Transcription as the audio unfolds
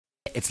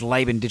It's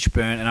Laban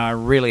Ditchburn, and I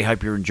really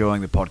hope you're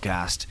enjoying the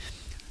podcast.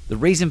 The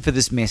reason for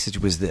this message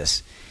was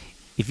this.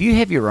 If you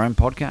have your own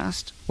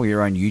podcast or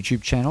your own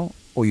YouTube channel,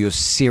 or you're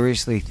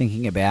seriously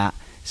thinking about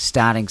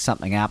starting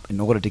something up in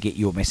order to get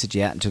your message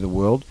out into the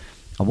world,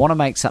 I want to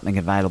make something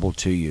available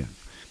to you.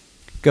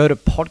 Go to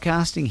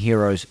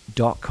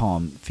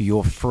podcastingheroes.com for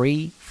your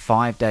free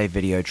 5-day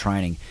video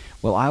training.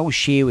 Well, I will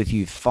share with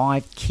you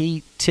 5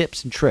 key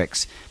tips and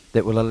tricks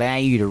that will allow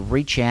you to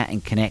reach out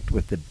and connect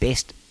with the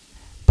best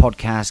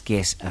podcast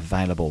guests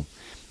available.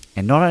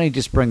 And not only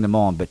just bring them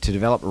on, but to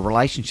develop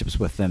relationships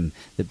with them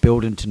that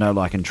build into know,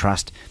 like, and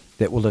trust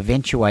that will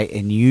eventuate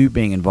in you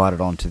being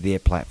invited onto their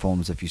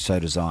platforms if you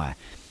so desire.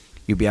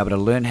 You'll be able to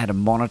learn how to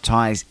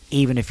monetize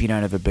even if you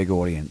don't have a big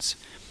audience.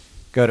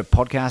 Go to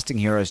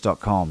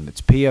podcastingheroes.com. It's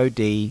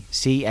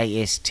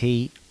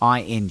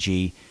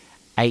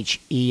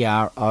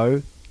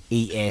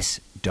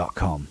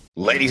podcastingheroes.com.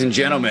 Ladies and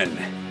gentlemen,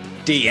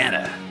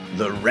 Deanna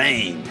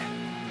Lorraine,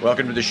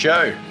 welcome to the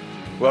show.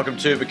 Welcome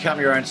to Become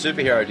Your Own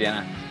Superhero,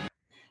 Deanna.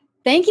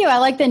 Thank you. I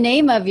like the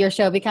name of your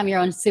show, Become Your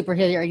Own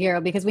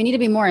Superhero, because we need to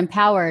be more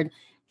empowered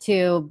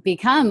to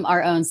become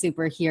our own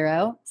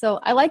superhero.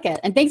 So I like it.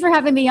 And thanks for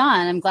having me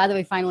on. I'm glad that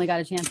we finally got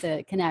a chance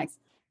to connect.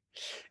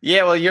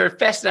 Yeah, well, you're a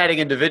fascinating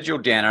individual,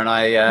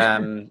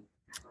 Deanna,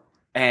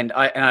 and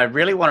I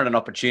really wanted an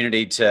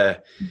opportunity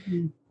to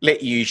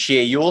let you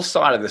share your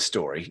side of the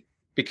story,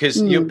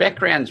 because your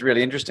background's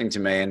really interesting to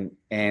me,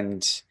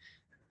 and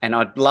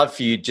I'd love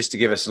for you just to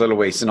give us a little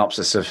wee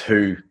synopsis of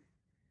who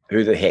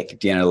the heck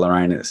Deanna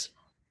Lorraine is.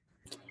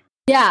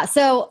 Yeah,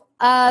 so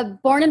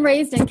born and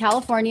raised in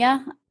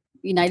California,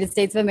 United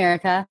States of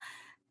America.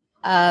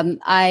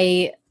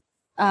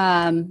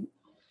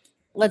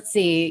 Let's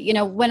see,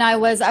 when I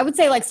would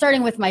say, like,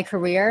 starting with my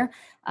career,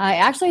 I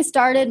actually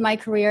started my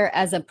career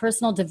as a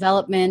personal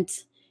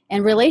development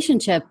and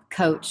relationship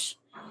coach.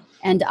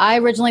 And I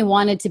originally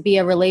wanted to be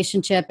a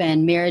relationship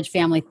and marriage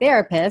family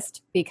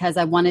therapist because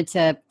I wanted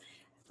to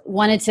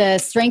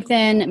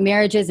strengthen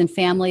marriages and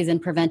families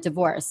and prevent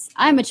divorce.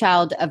 I'm a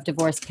child of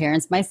divorced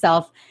parents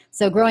myself.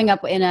 So growing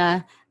up in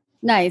a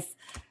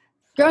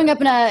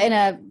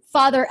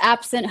father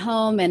absent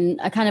home and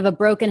a kind of a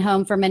broken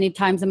home for many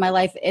times in my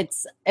life, it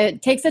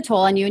takes a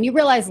toll on you. And you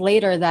realize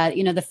later that,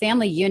 the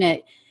family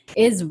unit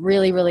is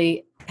really,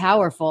 really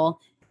powerful,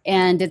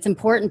 and it's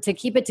important to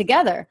keep it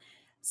together.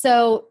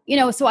 So,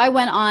 so I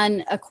went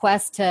on a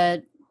quest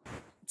to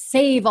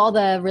save all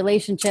the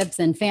relationships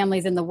and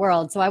families in the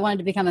world. So I wanted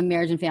to become a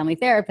marriage and family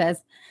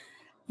therapist.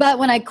 But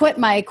when I quit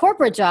my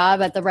corporate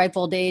job at the ripe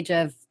old age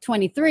of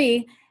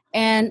 23,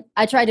 and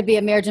I tried to be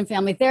a marriage and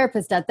family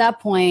therapist at that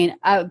point,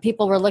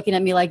 people were looking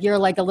at me like, you're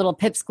like a little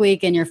pipsqueak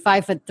and you're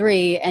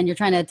 5'3" and you're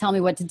trying to tell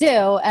me what to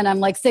do. And I'm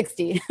like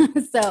 60.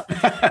 So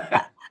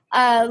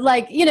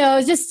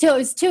it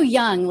was too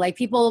young. Like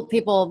people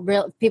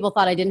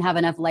thought I didn't have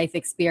enough life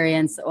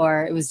experience,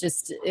 or it was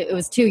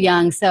too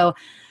young.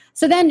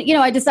 So then,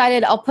 I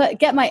decided I'll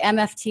get my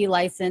MFT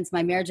license,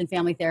 my marriage and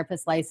family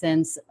therapist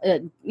license,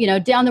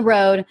 down the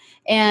road.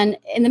 And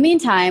in the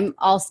meantime,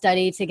 I'll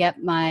study to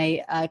get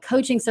my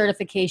coaching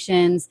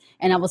certifications,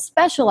 and I will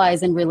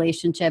specialize in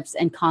relationships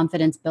and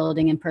confidence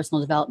building and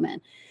personal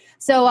development.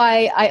 So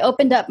I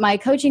opened up my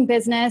coaching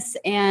business,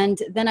 and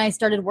then I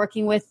started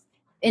working with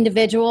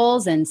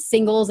individuals and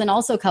singles and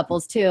also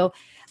couples too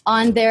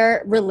on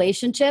their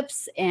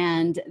relationships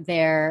and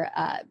their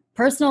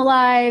personal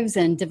lives,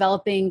 and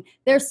developing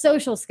their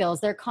social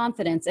skills, their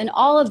confidence, and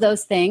all of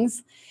those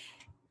things.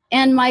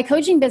 And my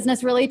coaching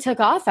business really took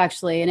off,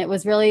 actually, and it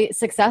was really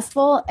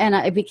successful. And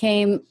I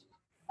became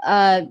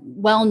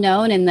well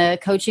known in the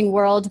coaching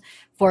world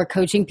for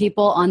coaching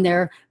people on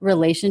their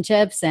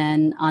relationships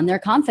and on their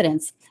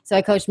confidence. So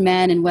I coached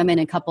men and women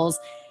and couples.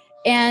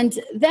 And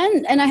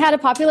I had a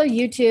popular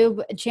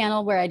YouTube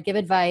channel where I'd give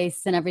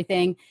advice and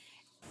everything.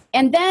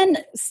 And then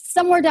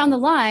somewhere down the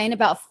line,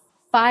 about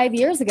 5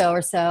 years ago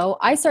or so,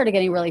 I started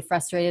getting really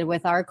frustrated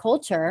with our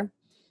culture.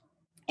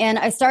 And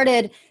I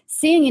started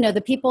seeing,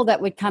 the people that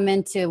would come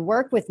in to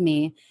work with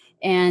me,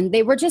 and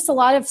they were just a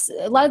lot of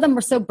them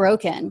were so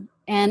broken.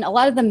 And a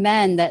lot of the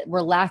men that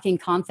were lacking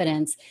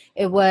confidence,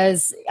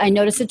 I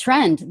noticed a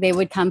trend. They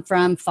would come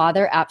from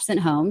father absent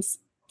homes,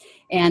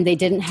 and they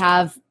didn't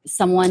have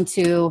someone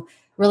to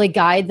really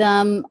guide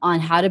them on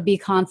how to be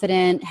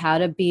confident, how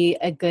to be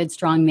a good,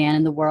 strong man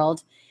in the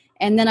world.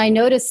 And then I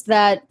noticed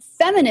that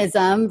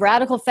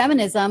radical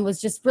feminism,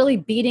 was just really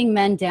beating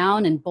men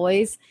down and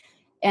boys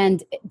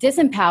and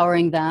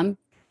disempowering them,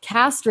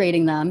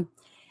 castrating them.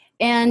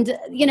 And,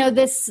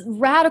 this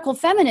radical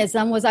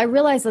feminism I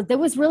realized that it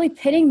was really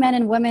pitting men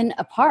and women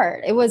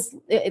apart. It was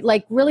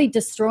like really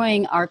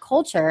destroying our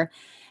culture.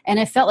 And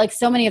I felt like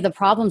so many of the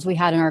problems we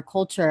had in our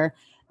culture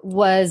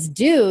was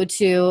due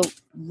to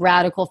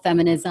radical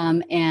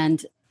feminism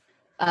and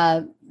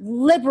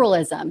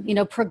liberalism,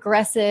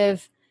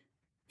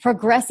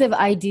 progressive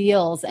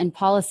ideals and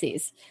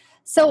policies.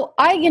 So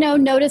I,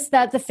 noticed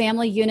that the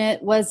family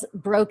unit was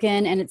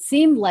broken, and it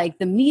seemed like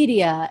the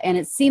media and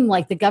it seemed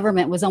like the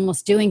government was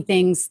almost doing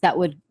things that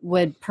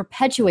would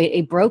perpetuate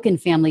a broken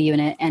family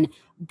unit and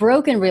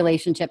broken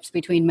relationships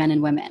between men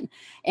and women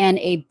and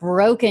a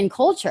broken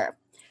culture.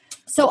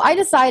 So I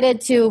decided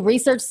to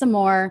research some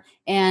more,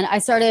 and I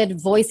started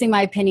voicing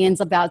my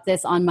opinions about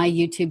this on my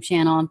YouTube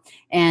channel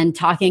and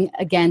talking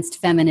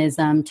against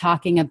feminism,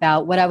 talking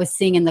about what I was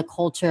seeing in the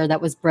culture that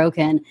was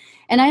broken.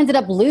 And I ended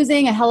up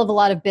losing a hell of a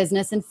lot of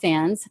business and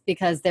fans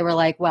because they were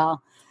like,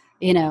 well,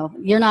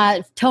 you're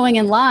not towing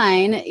in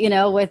line,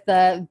 with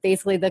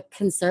basically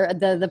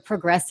the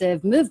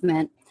progressive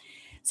movement.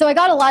 So I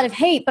got a lot of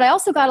hate, but I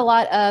also got a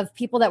lot of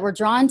people that were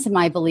drawn to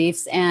my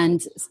beliefs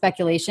and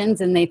speculations,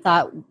 and they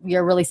thought,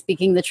 you're really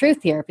speaking the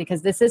truth here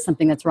because this is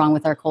something that's wrong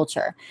with our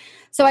culture.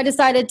 So I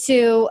decided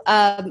to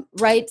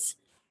write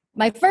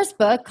my first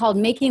book called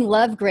Making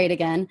Love Great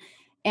Again.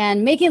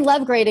 And Making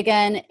Love Great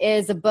Again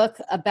is a book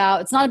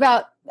it's not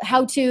about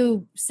how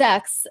to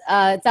sex.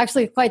 It's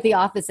actually quite the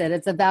opposite.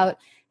 It's about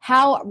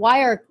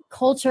why our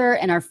culture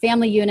and our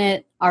family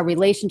unit, our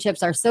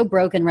relationships are so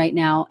broken right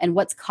now and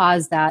what's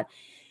caused that.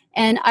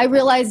 And I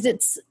realized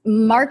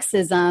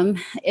Marxism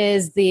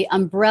is the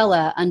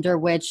umbrella under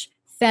which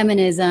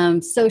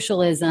feminism,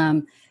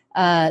 socialism,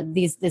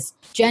 this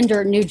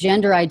new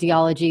gender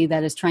ideology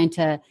that is trying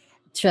to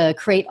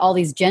create all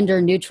these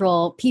gender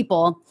neutral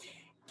people.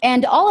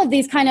 And all of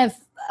these kind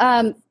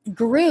of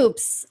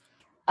groups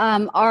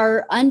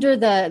are under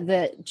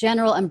the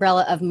general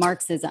umbrella of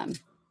Marxism.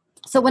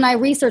 So when I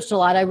researched a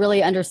lot, I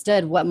really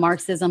understood what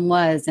Marxism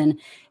was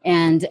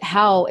and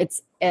how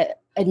it's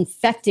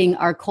infecting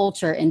our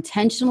culture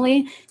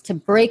intentionally to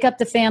break up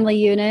the family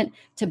unit,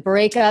 to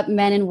break up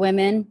men and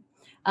women,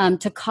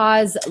 to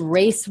cause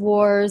race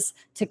wars,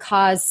 to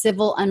cause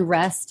civil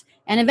unrest,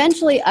 and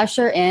eventually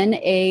usher in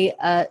a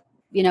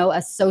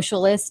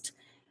socialist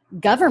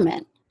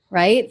government,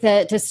 right?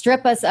 To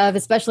strip us of,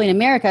 especially in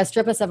America,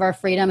 strip us of our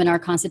freedom and our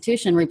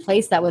Constitution,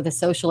 replace that with a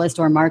socialist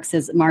or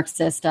Marxist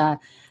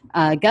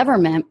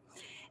government.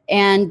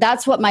 And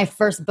that's what my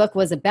first book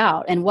was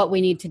about and what we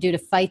need to do to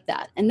fight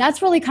that. And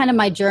that's really kind of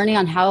my journey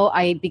on how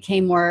I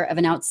became more of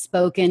an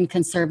outspoken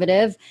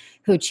conservative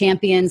who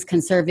champions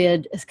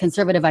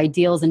conservative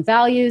ideals and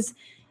values,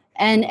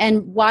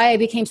 and why I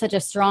became such a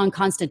strong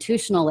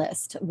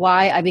constitutionalist,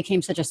 why I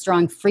became such a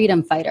strong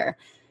freedom fighter.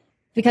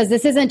 Because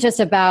this isn't just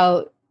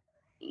about,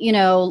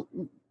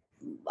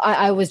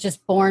 I was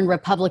just born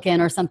Republican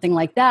or something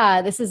like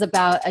that. This is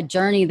about a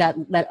journey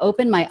that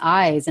opened my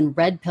eyes and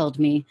red-pilled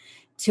me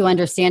to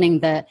understanding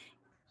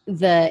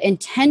the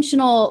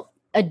intentional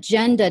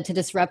agenda to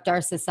disrupt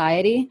our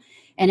society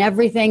and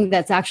everything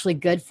that's actually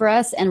good for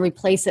us and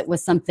replace it with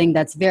something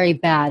that's very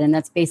bad. And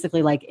that's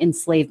basically like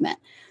enslavement.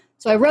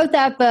 So I wrote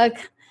that book.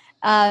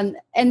 And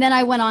then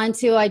I went on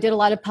I did a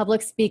lot of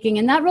public speaking,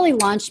 and that really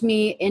launched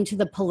me into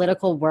the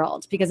political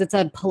world because it's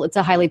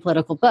a highly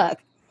political book.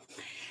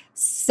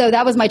 So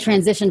that was my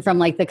transition from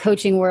like the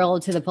coaching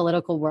world to the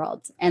political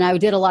world. And I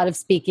did a lot of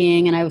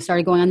speaking, and I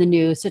started going on the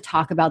news to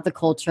talk about the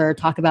culture,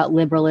 talk about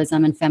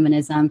liberalism and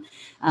feminism,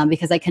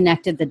 because I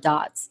connected the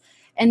dots.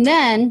 And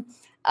then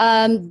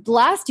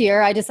last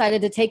year, I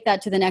decided to take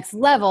that to the next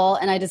level,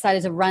 and I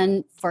decided to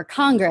run for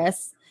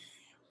Congress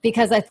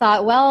because I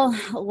thought, well,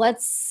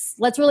 let's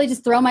really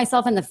just throw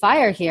myself in the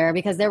fire here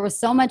because there was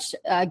so much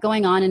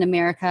going on in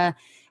America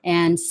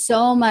and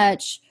so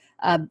much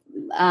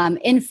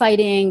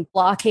infighting,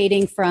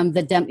 blockading from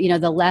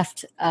the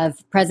left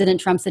of President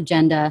Trump's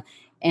agenda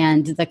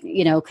and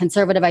the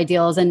conservative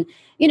ideals, and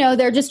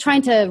they're just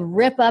trying to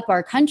rip up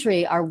our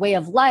country, our way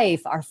of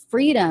life, our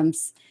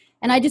freedoms,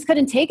 and I just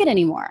couldn't take it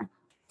anymore.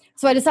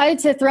 So I decided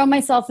to throw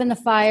myself in the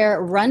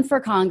fire, run for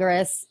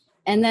Congress,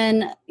 and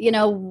then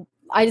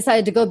I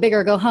decided to go big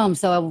or go home.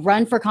 So I'll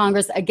run for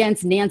Congress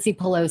against Nancy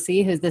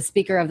Pelosi, who's the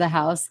Speaker of the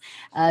House.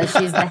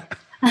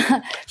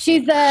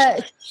 She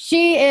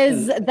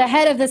is the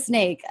head of the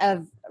snake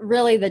of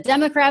really the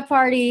Democrat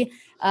Party,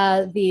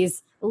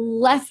 these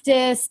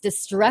leftist,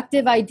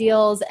 destructive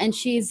ideals, and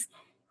she's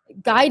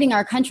guiding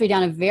our country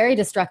down a very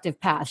destructive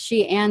path,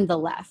 she and the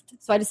left.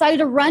 So I decided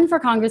to run for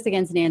Congress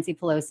against Nancy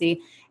Pelosi,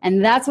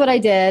 and that's what I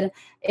did.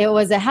 It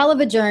was a hell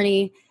of a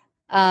journey.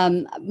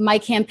 My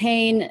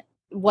campaign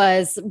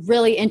was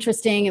really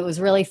interesting. It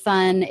was really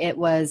fun. It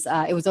was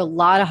a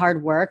lot of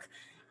hard work.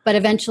 But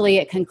eventually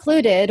it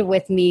concluded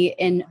with me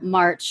in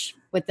March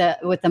with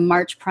the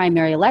March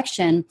primary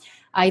election.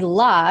 I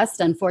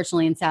lost,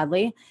 unfortunately and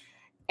sadly,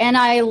 and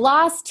I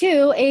lost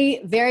to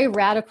a very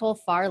radical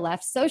far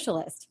left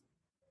socialist.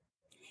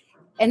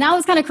 And that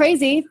was kind of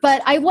crazy,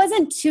 but I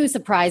wasn't too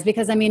surprised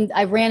because,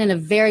 I ran in a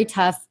very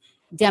tough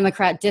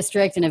Democrat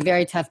district in a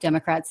very tough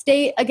Democrat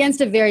state against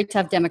a very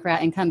tough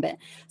Democrat incumbent.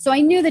 So I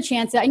knew the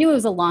chances. I knew it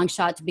was a long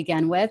shot to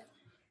begin with.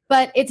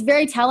 But it's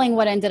very telling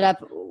what ended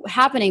up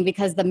happening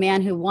because the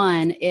man who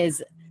won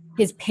his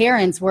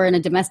parents were in a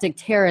domestic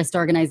terrorist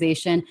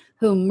organization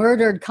who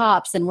murdered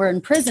cops and were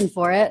in prison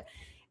for it.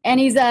 And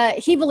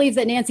he believes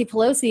that Nancy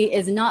Pelosi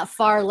is not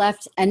far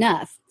left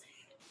enough.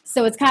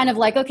 So it's kind of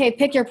like, okay,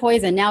 pick your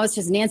poison. Now it's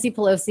just Nancy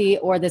Pelosi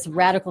or this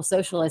radical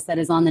socialist that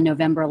is on the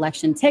November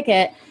election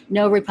ticket.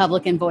 No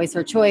Republican voice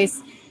or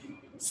choice.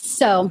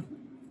 So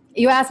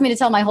you asked me to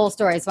tell my whole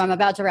story, so I'm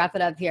about to wrap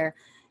it up here.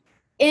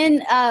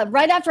 in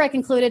right after I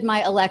concluded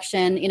my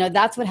election,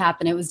 that's what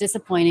happened. It was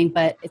disappointing,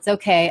 but it's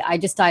okay. I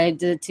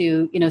decided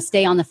to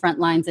stay on the front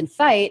lines and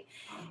fight.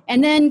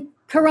 And then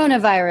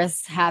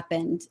coronavirus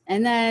happened,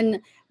 and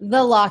then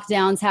the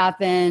lockdowns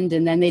happened,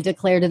 and then they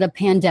declared it a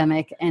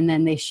pandemic, and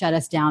then they shut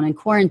us down and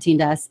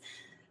quarantined us.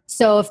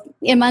 So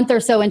a month or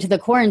so into the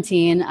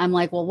quarantine, I'm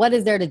like, well, what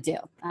is there to do?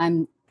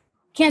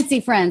 Can't see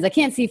friends. I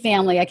can't see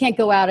family. I can't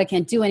go out. I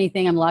can't do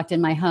anything. I'm locked in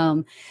my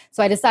home.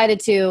 So I decided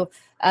to,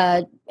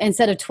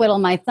 instead of twiddle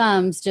my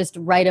thumbs, just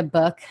write a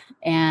book.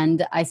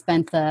 And I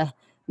spent the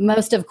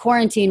most of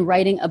quarantine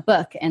writing a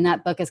book. And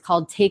that book is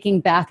called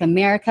Taking Back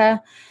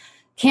America: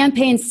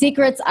 Campaign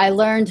Secrets I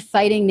Learned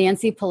Fighting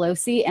Nancy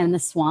Pelosi and the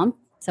Swamp.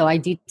 So I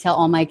detail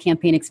all my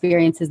campaign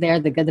experiences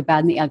there, the good, the bad,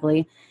 and the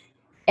ugly.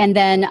 And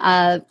then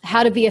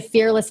how to be a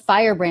fearless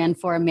firebrand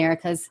for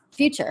America's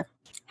future.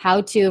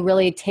 How to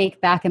really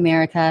take back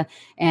America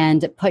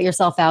and put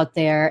yourself out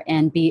there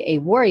and be a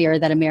warrior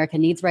that America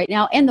needs right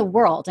now, and the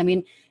world. I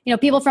mean,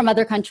 people from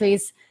other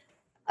countries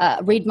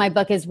read my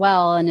book as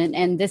well,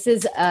 and this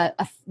is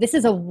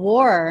a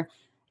war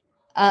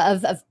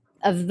of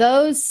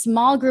those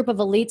small group of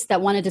elites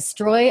that want to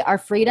destroy our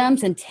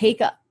freedoms and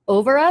take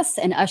over us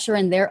and usher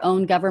in their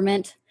own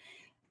government,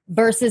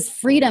 versus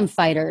freedom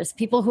fighters,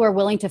 people who are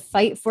willing to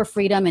fight for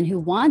freedom and who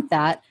want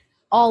that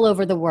all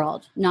over the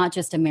world, not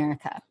just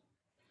America.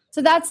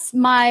 So that's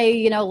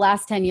my,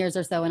 last 10 years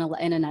or so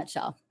in a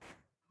nutshell.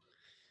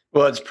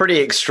 Well, it's pretty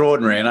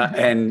extraordinary.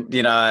 And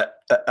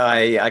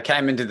I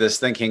came into this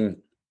thinking,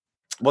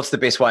 what's the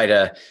best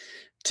way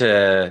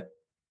to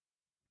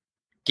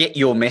get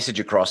your message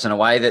across in a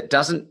way that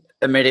doesn't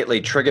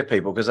immediately trigger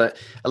people? Because a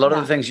lot of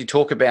the things you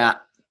talk about,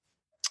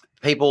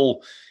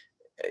 people,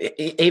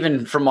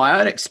 even from my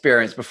own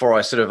experience before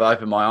I sort of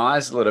open my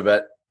eyes a little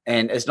bit,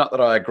 and it's not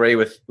that I agree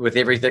with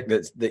everything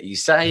that you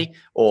say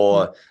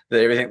or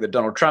everything that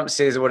Donald Trump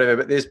says or whatever,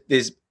 but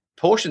there's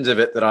portions of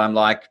it that I'm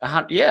like,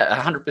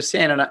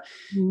 100%.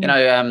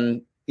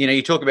 And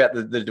you talk about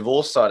the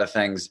divorce side of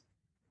things.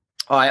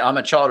 I'm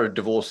a child of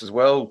divorce as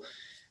well,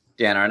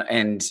 Deanna,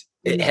 and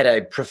it had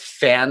a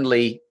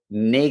profoundly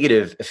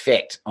negative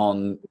effect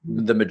on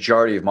the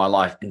majority of my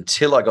life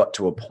until I got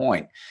to a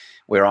point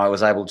where I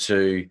was able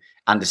to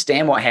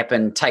understand what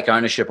happened, take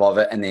ownership of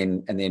it, and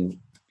then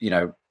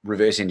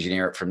reverse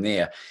engineer it from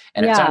there.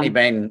 And it's only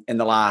been in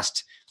the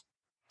last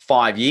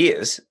 5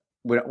 years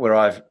where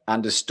I've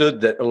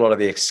understood that a lot of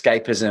the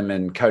escapism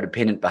and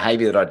codependent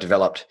behavior that I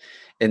developed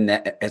in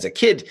that as a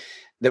kid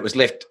that was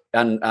left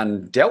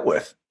undealt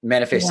with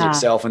manifested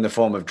itself in the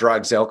form of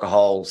drugs,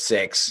 alcohol,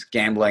 sex,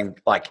 gambling,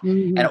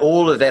 and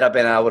all of that I've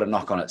been able to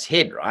knock on its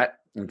head, right?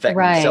 In fact,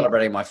 I'm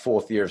celebrating my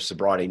 4th year of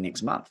sobriety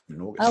next month in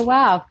August. Oh,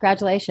 wow.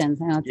 Congratulations.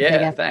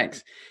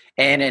 Thanks.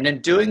 And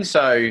in doing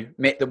so,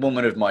 met the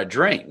woman of my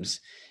dreams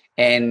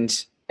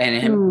and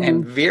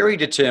am very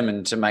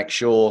determined to make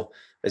sure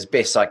as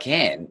best I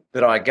can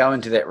that I go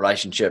into that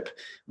relationship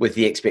with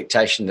the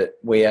expectation that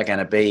we are going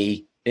to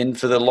be in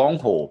for the long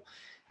haul.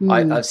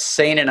 I've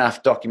seen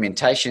enough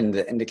documentation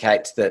that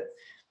indicates that,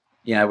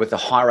 with the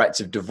high rates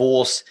of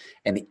divorce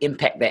and the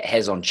impact that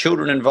has on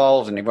children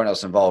involved and everyone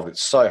else involved,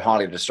 it's so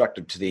highly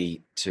destructive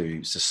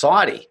to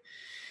society.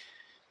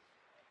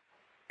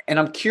 And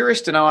I'm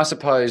curious to know, I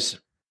suppose,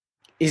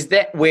 is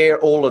that where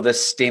all of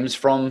this stems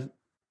from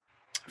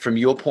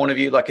your point of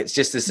view? Like it's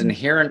just this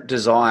inherent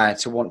desire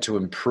to want to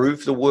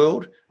improve the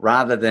world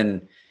rather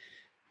than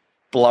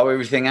blow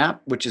everything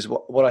up, which is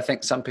what I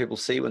think some people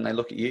see when they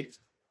look at you?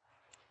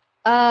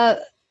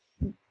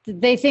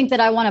 They think that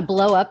I want to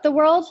blow up the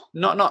world?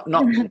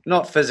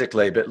 Not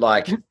physically, but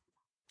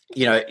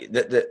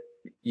that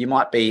you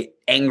might be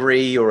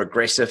angry or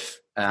aggressive.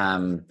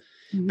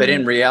 But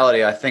in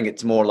reality, I think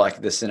it's more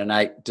like this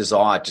innate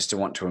desire just to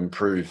want to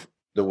improve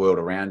the world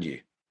around you.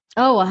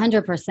 Oh,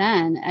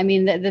 100%. I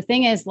mean, the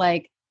thing is,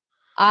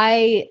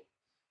 I've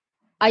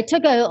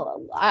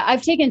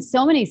taken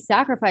so many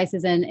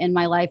sacrifices in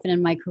my life and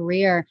in my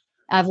career.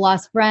 I've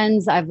lost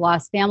friends. I've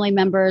lost family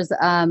members.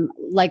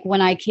 Like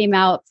when I came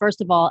out,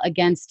 first of all,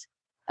 against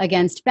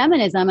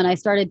feminism, and I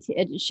started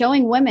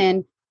showing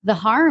women the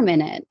harm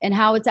in it and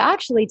how it's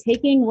actually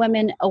taking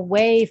women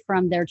away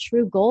from their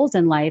true goals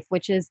in life,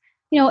 which is,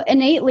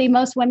 innately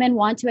most women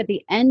want to, at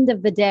the end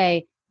of the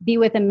day, be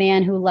with a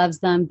man who loves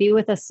them, be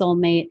with a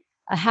soulmate,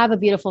 have a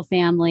beautiful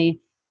family,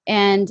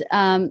 and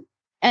have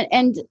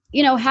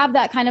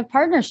that kind of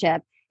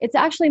partnership. It's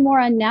actually more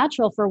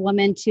unnatural for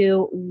women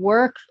to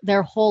work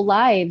their whole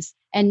lives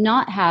and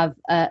not have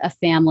a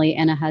family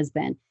and a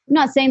husband. I'm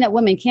not saying that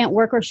women can't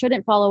work or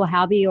shouldn't follow a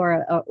hobby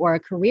or a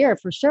career,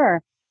 for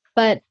sure.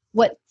 But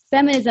what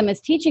feminism is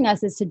teaching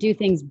us is to do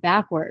things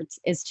backwards,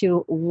 is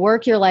to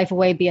work your life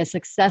away, be as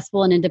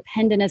successful and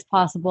independent as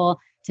possible,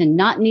 to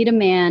not need a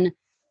man,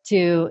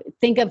 to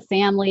think of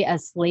family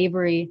as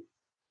slavery.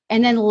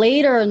 And then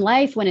later in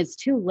life, when it's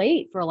too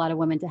late for a lot of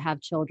women to have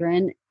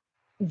children,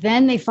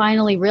 then they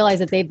finally realize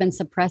that they've been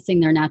suppressing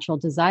their natural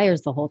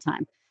desires the whole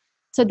time.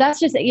 So that's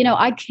just,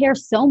 I care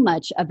so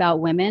much about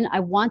women.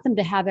 I want them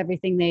to have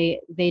everything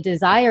they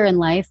desire in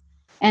life.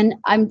 And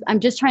I'm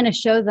just trying to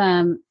show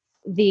them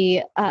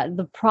the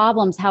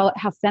problems, how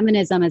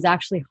feminism is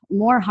actually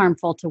more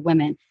harmful to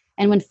women.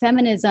 And when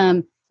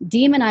feminism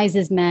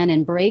demonizes men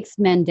and breaks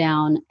men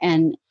down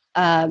and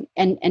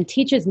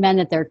teaches men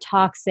that they're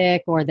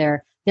toxic or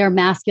their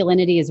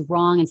masculinity is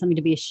wrong and something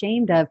to be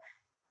ashamed of,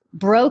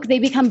 they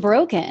become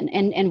broken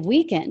and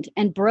weakened.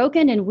 And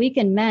broken and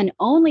weakened men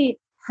only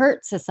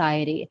hurt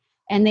society,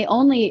 and they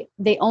only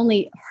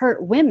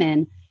hurt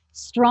women.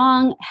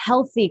 Strong,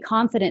 healthy,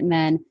 confident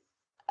men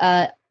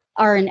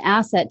are an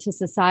asset to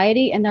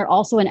society, and they're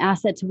also an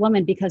asset to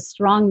women, because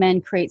strong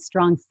men create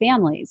strong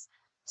families.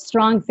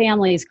 Strong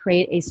families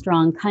create a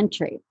strong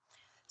country.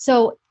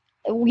 So,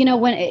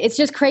 when it's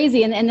just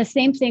crazy. And the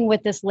same thing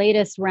with this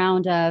latest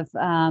round of,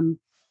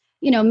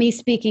 me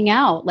speaking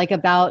out like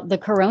about the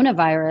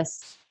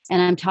coronavirus,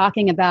 and I'm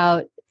talking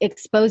about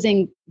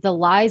exposing the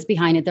lies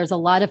behind it. There's a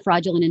lot of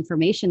fraudulent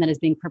information that is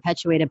being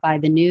perpetuated by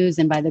the news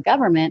and by the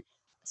government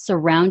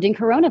surrounding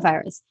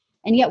coronavirus.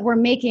 And yet we're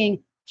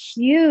making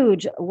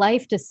huge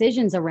life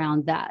decisions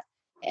around that,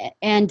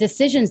 and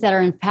decisions that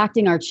are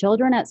impacting our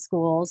children at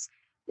schools,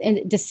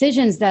 and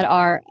decisions that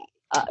are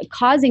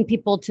causing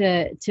people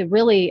to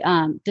really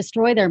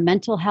destroy their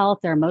mental health,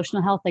 their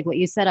emotional health. Like what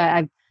you said,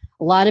 a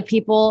lot of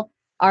people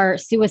are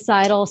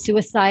suicidal.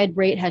 Suicide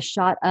rate has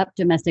shot up.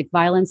 Domestic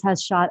violence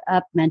has shot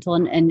up. Mental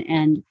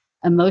and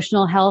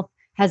emotional health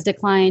has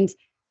declined.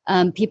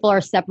 People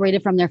are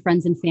separated from their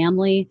friends and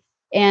family,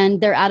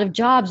 and they're out of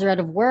jobs, they're out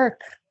of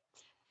work.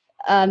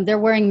 They're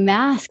wearing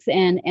masks,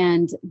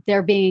 and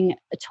they're being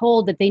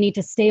told that they need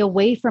to stay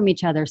away from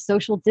each other,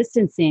 social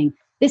distancing.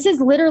 This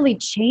is literally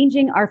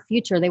changing our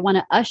future. They want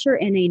to usher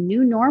in a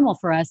new normal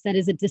for us that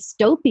is a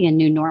dystopian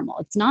new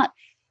normal.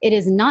 It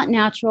is not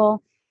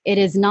natural. It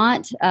is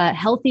not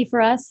healthy for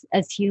us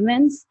as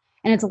humans,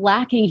 and it's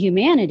lacking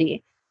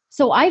humanity.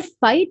 So I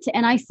fight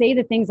and I say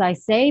the things I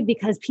say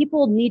because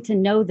people need to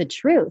know the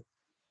truth.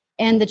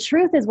 And the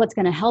truth is what's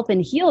going to help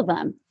and heal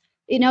them.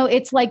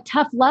 It's like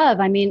tough love.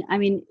 I mean,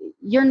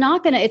 you're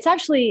not going to, it's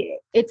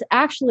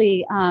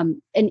actually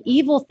an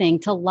evil thing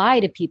to lie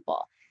to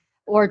people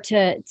or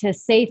to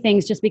say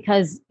things just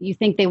because you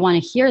think they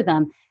want to hear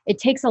them. It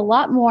takes a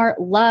lot more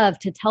love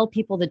to tell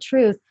people the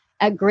truth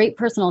at great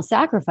personal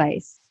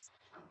sacrifice.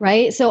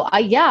 Right. So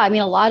a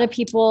lot of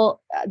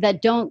people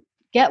that don't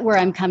get where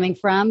I'm coming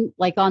from,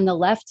 like on the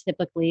left,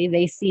 typically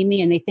they see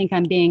me and they think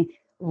I'm being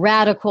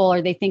radical,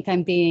 or they think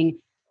I'm being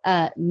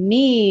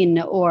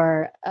mean,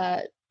 or,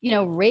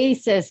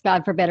 racist,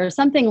 God forbid, or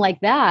something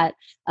like that,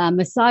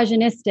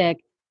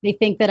 misogynistic. They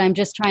think that I'm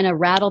just trying to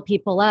rattle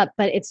people up,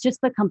 but it's just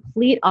the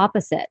complete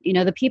opposite.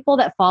 The people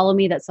that follow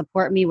me, that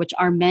support me, which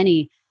are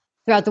many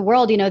throughout the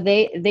world,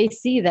 they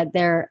see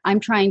that I'm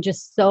trying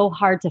just so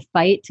hard to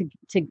fight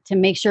to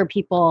make sure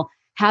people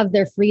have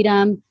their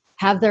freedom,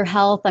 have their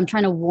health. I'm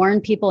trying to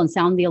warn people and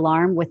sound the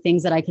alarm with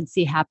things that I could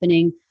see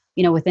happening,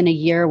 within a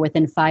year,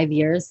 within 5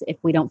 years, if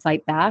we don't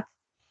fight back.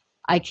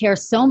 I care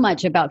so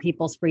much about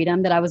people's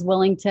freedom that I was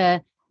willing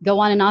to go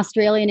on an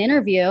Australian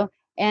interview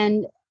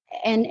and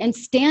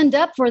stand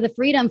up for the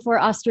freedom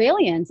for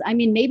Australians. I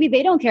mean, maybe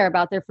they don't care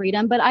about their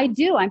freedom, but I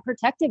do. I'm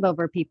protective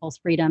over people's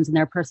freedoms and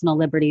their personal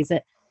liberties.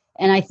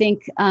 And I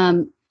think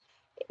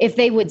if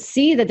they would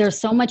see that there's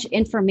so much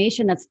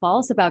information that's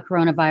false about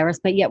coronavirus,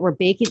 but yet we're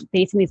basing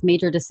these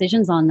major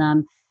decisions on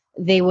them,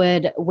 they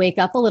would wake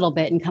up a little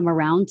bit and come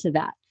around to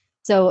that.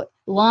 So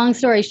long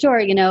story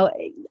short,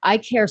 I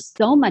care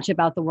so much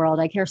about the world.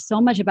 I care so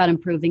much about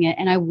improving it.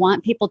 And I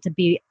want people to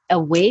be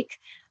awake.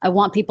 I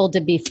want people to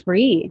be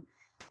free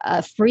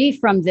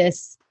from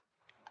this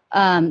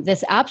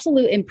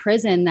absolute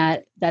imprison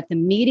that the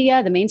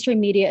media, the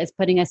mainstream media, is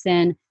putting us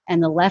in,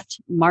 and the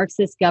left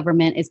Marxist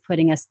government is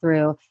putting us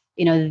through.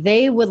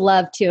 They would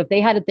love to, if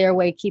they had it their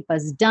way, keep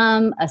us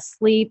dumb,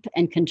 asleep,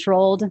 and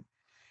controlled,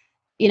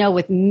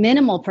 with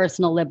minimal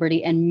personal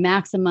liberty and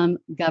maximum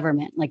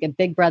government, like a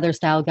Big Brother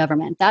style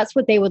government. That's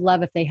what they would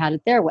love if they had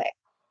it their way.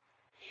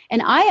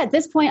 And at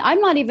this point, I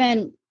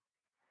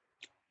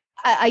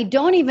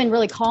don't even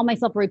really call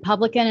myself a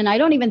Republican, and I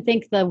don't even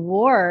think the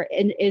war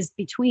is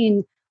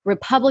between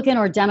Republican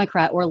or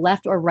Democrat or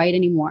left or right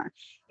anymore.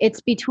 It's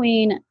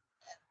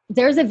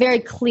there's a very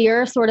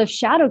clear sort of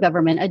shadow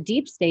government, a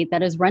deep state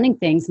that is running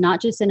things,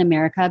 not just in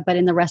America, but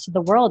in the rest of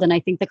the world. And I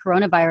think the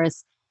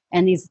coronavirus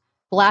and these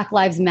Black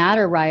Lives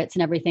Matter riots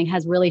and everything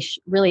has really,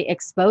 really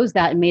exposed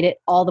that and made it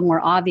all the more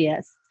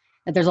obvious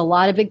that there's a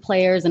lot of big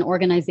players and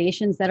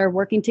organizations that are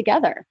working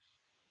together.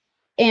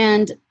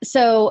 And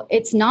so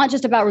it's not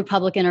just about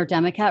Republican or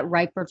Democrat,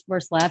 right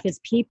versus left. It's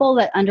people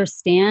that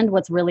understand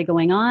what's really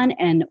going on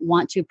and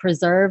want to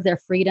preserve their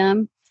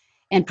freedom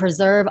and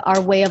preserve our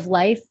way of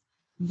life,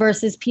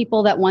 versus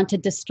people that want to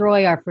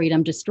destroy our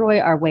freedom, destroy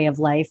our way of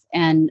life,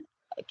 and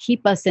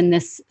keep us in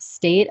this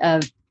state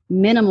of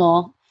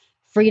minimal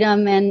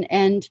freedom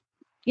and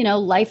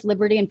life,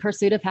 liberty, and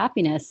pursuit of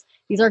happiness.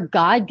 These are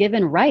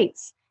God-given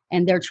rights,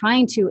 and they're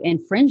trying to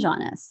infringe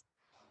on us.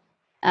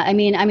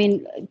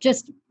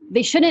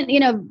 They shouldn't,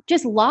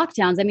 just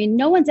lockdowns.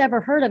 No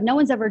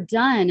one's ever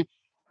done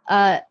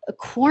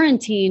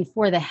quarantine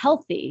for the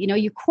healthy. You know,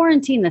 you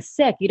quarantine the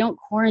sick, you don't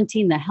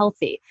quarantine the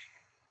healthy.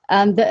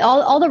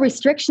 All the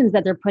restrictions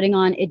that they're putting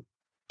on it,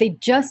 they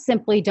just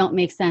simply don't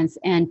make sense.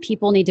 And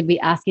people need to be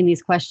asking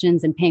these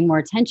questions and paying more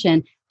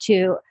attention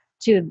to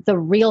the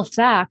real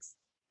facts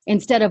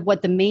instead of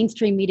what the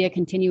mainstream media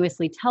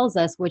continuously tells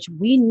us, which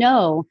we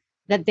know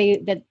that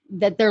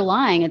they're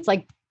lying. It's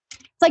like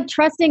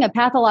trusting a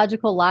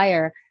pathological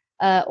liar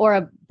or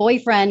a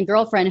boyfriend,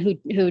 girlfriend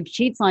who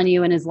cheats on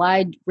you and has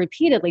lied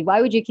repeatedly.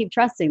 Why would you keep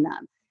trusting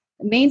them?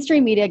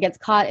 Mainstream media gets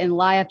caught in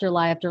lie after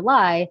lie after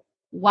lie.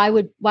 Why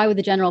would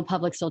the general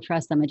public still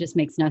trust them? It just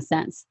makes no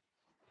sense.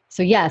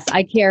 So yes,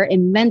 I care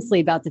immensely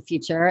about the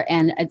future,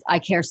 and I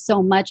care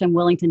so much. I'm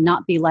willing to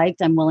not be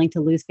liked. I'm willing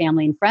to lose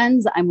family and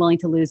friends. I'm willing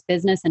to lose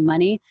business and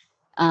money.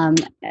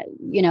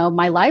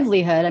 My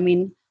livelihood. I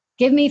mean,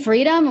 give me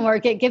freedom or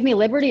give me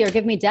liberty or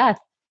give me death.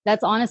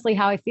 That's honestly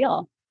how I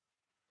feel.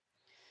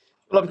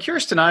 Well, I'm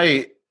curious to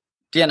know,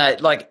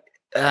 Deanna,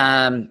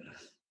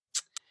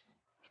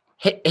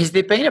 has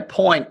there been a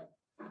point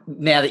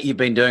now that you've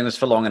been doing this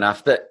for long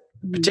enough that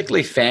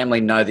particularly family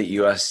know that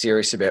you are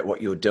serious about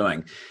what you're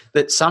doing,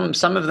 that some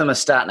of them are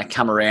starting to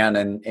come around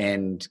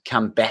and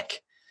come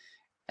back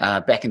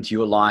into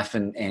your life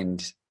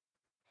and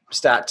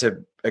start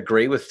to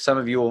agree with some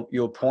of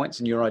your points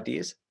and your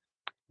ideas?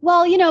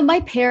 Well,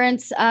 my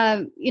parents,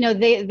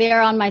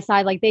 they're on my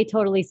side. Like, they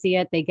totally see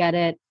it. They get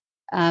it.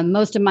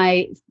 Most of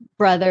my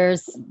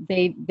brothers,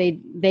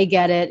 they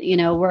get it.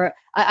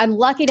 I'm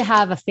lucky to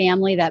have a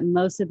family that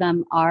most of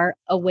them are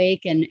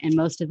awake and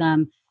most of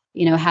them,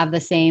 have the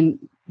same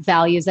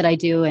values that I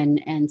do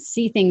and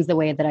see things the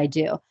way that I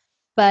do.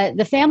 But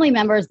the family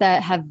members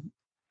that have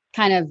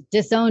kind of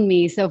disowned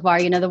me so far,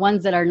 the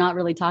ones that are not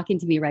really talking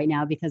to me right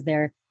now because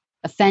they're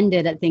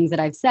offended at things that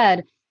I've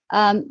said,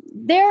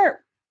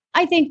 they're,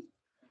 I think,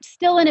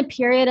 still in a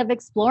period of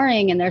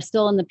exploring, and they're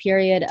still in the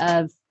period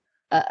of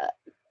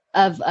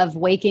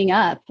waking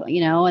up.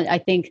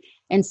 I think,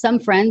 and some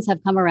friends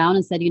have come around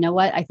and said, you know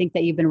what, I think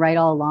that you've been right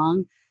all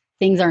along.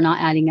 Things are not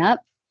adding up.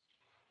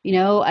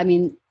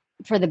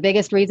 For the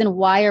biggest reason,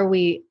 why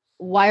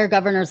are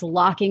governors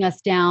locking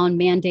us down,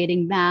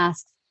 mandating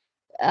masks,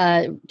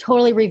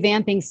 totally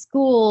revamping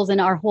schools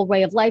and our whole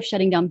way of life,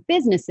 shutting down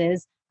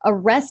businesses,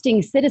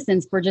 arresting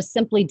citizens for just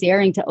simply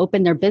daring to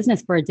open their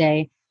business for a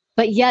day?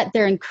 But yet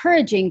they're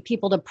encouraging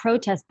people to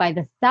protest by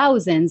the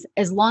thousands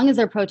as long as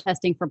they're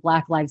protesting for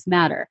Black Lives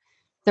Matter.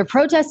 They're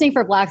protesting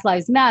for Black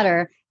Lives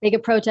Matter. They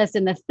could protest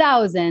in the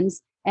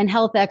thousands, and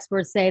health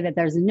experts say that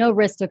there's no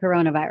risk to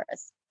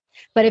coronavirus.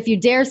 But if you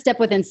dare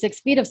step within 6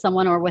 feet of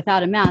someone or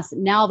without a mask,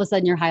 now all of a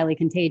sudden you're highly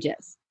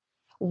contagious.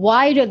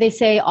 Why do they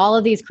say all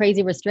of these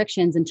crazy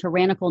restrictions and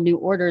tyrannical new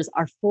orders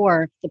are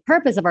for the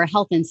purpose of our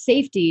health and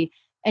safety,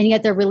 and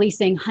yet they're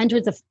releasing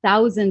hundreds of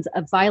thousands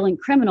of violent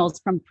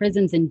criminals from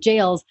prisons and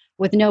jails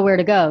with nowhere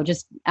to go,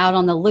 just out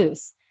on the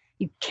loose?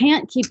 You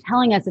can't keep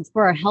telling us it's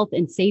for our health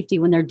and safety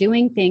when they're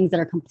doing things that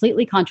are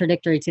completely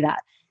contradictory to that.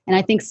 And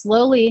I think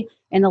slowly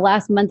in the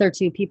last month or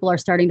two, people are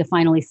starting to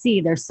finally see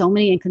there's so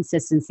many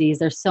inconsistencies,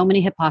 there's so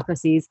many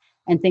hypocrisies,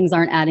 and things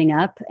aren't adding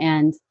up.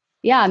 And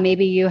yeah,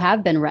 maybe you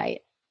have been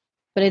right.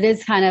 But it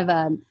is kind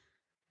of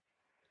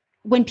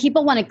when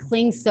people want to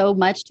cling so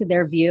much to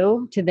their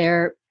view, to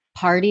their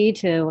party,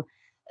 to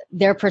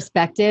their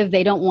perspective,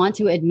 they don't want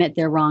to admit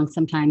they're wrong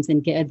sometimes,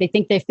 and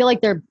they feel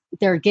like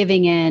they're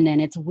giving in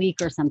and it's weak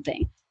or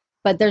something.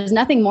 But there's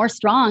nothing more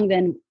strong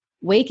than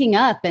waking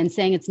up and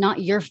saying it's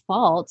not your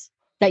fault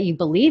that you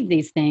believe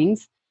these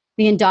things.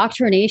 The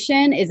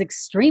indoctrination is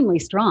extremely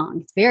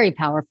strong. It's very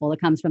powerful. It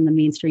comes from the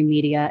mainstream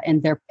media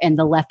and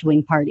the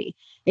left-wing party.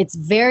 It's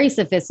very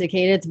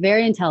sophisticated. It's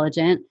very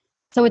intelligent.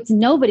 So it's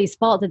nobody's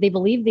fault that they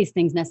believe these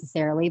things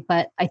necessarily.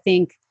 But I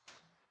think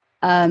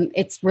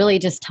it's really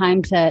just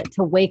time to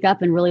wake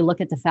up and really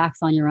look at the facts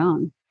on your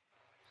own.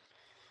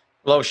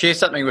 Well, I'll share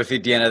something with you,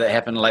 Deanna, that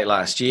happened late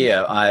last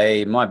year.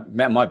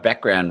 My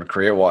background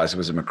career-wise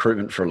was in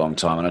recruitment for a long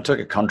time, and I took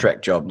a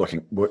contract job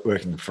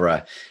working for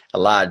a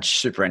large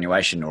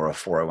superannuation or a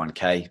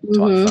 401k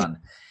type fund.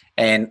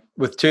 And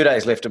with 2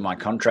 days left of my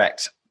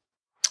contract,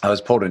 I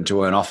was pulled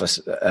into an office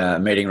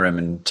meeting room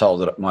and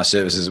told that my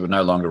services were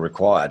no longer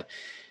required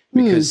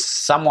because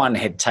someone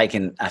had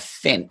taken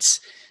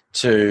offense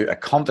to a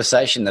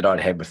conversation that I'd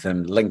had with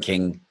them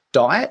linking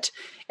diet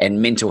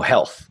and mental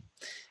health.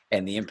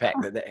 And the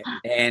impact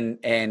and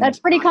that's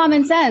pretty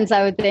common sense,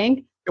 I would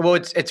think. Well,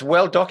 it's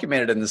well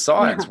documented in the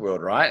science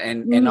world, right?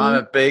 And I'm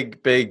a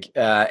big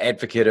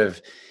advocate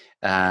of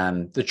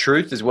the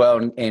truth as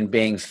well, and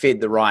being fed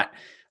the right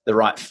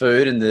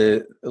food, and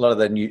a lot of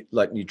the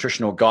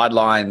nutritional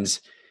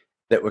guidelines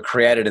that were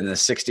created in the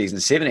 60s and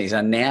 70s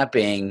are now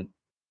being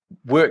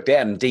worked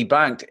out and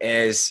debunked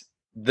as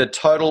the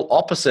total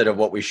opposite of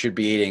what we should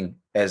be eating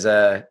as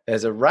a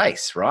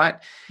race, right?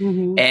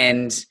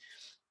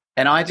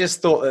 And I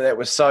just thought that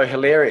was so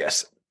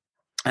hilarious,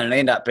 and it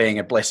ended up being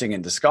a blessing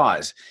in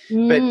disguise.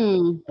 But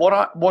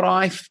what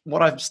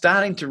I'm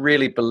starting to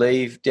really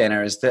believe,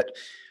 Deanna, is that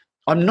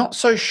I'm not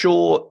so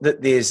sure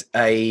that there's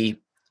a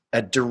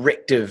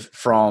directive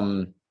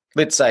from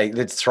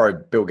let's throw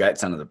Bill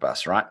Gates under the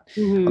bus, right?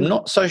 I'm Mm-hmm.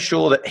 not so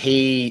sure that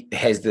he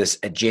has this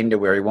agenda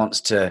where he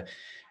wants to,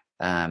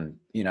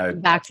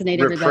 Vaccinate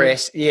everybody.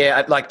 repress.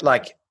 Yeah,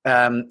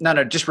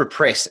 no, just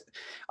repress.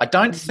 I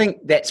don't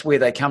think that's where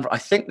they come from. I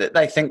think that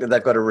they think that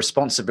they've got a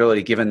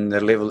responsibility, given the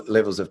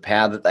levels of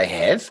power that they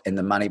have and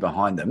the money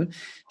behind them,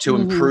 to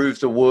Mm-hmm. improve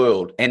the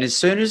world. And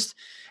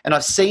and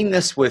I've seen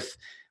this with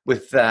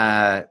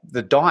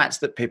the diets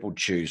that people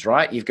choose.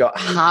 Right, you've got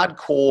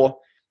hardcore,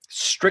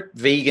 strict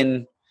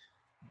vegan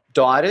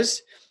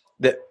dieters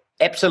that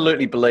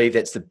absolutely believe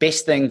that's the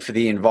best thing for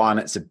the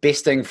environment, it's the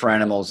best thing for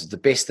animals, it's the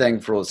best thing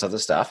for all this other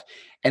stuff.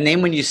 And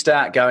then when you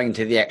start going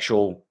into the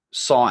actual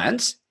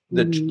science,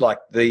 like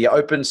the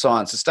open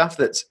science, the stuff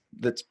that's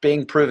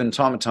being proven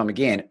time and time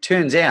again, it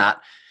turns out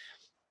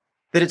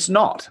that it's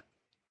not.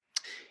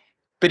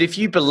 But if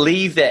you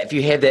believe that, if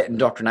you have that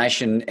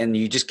indoctrination and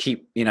you just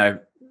keep,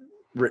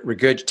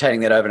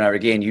 regurgitating that over and over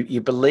again,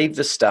 you believe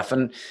this stuff.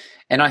 And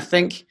I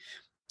think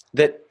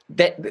that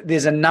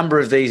there's a number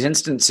of these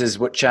instances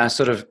which are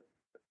sort of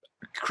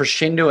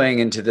crescendoing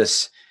into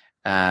this,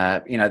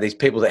 these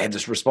people that have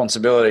this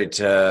responsibility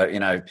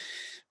to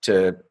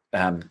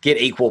get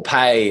equal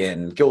pay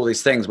and get all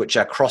these things, which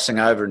are crossing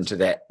over into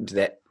that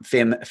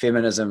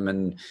feminism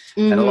and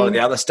a lot of the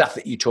other stuff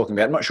that you're talking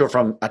about. I'm not sure if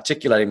I'm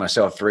articulating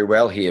myself very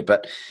well here,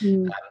 but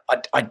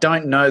I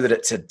don't know that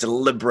it's a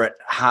deliberate,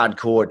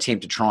 hardcore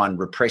attempt to try and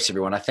repress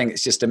everyone. I think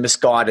it's just a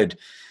misguided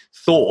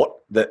thought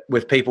that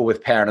with people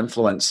with power and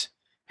influence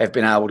have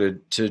been able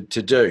to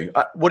do.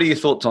 What are your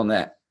thoughts on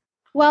that?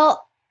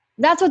 Well,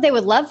 that's what they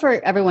would love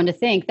for everyone to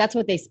think. That's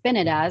what they spin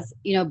it as.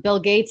 Bill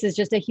Gates is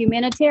just a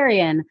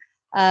humanitarian.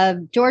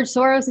 George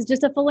Soros is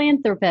just a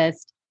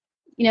philanthropist.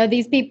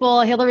 These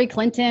people, Hillary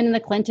Clinton and the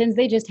Clintons,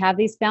 they just have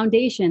these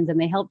foundations and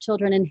they help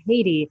children in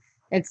Haiti,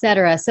 et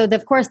cetera. So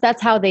of course,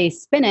 that's how they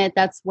spin it.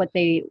 That's what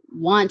they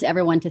want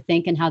everyone to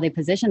think and how they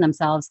position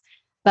themselves.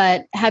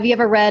 But have you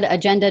ever read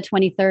Agenda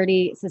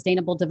 2030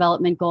 Sustainable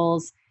Development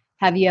Goals?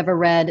 Have you ever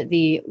read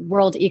the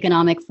World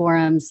Economic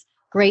Forum's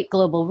Great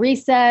Global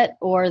Reset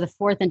or the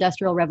Fourth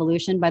Industrial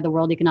Revolution by the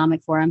World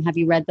Economic Forum? Have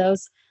you read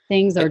those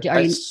things? Or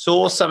I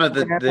saw some of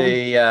the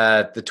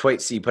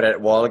tweets that you put out a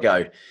while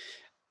ago.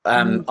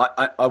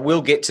 I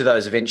will get to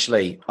those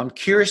eventually. I'm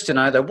curious to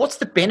know, though, what's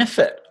the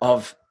benefit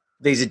of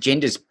these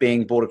agendas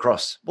being brought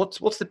across?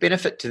 What's the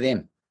benefit to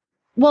them?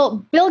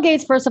 Well, Bill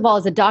Gates, first of all,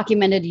 is a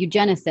documented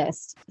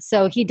eugenicist.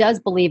 So he does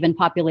believe in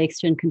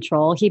population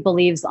control. He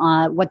believes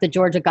what the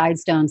Georgia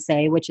Guidestones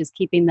say, which is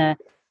keeping the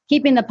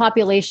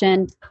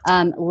population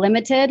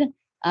limited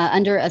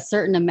under a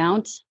certain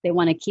amount. They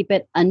want to keep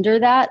it under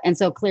that. And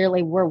so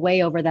clearly we're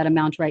way over that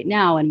amount right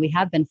now, and we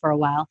have been for a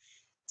while.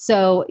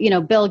 So,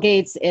 Bill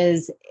Gates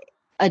is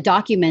a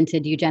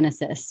documented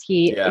eugenicist.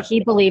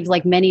 He believes,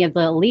 like many of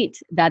the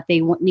elite, that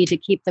they need to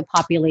keep the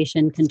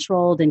population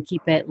controlled and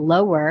keep it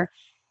lower.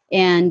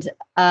 And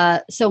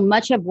so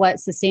much of what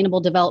Sustainable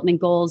Development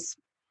Goals,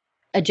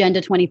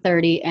 Agenda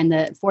 2030, and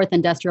the Fourth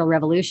Industrial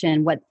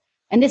Revolution,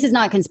 and this is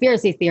not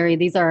conspiracy theory.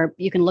 These are,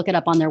 you can look it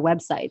up on their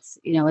websites.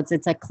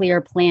 It's a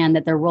clear plan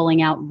that they're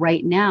rolling out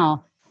right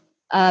now.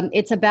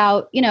 It's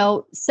about,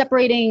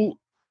 separating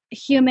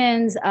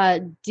humans,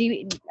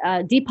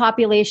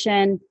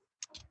 depopulation,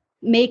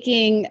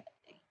 limiting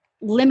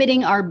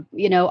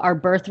our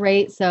birth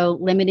rate. So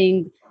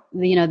limiting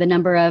the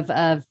number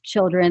of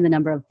children, the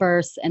number of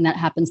births, and that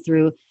happens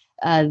through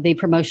the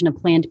promotion of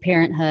Planned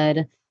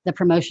Parenthood, the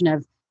promotion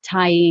of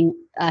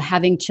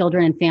having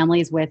children and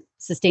families with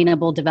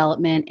sustainable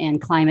development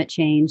and climate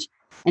change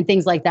and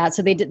things like that.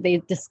 So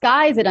they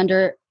disguise it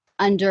under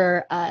kind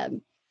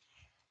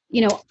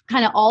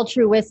of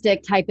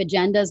altruistic type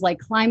agendas like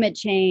climate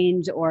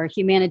change or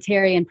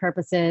humanitarian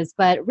purposes.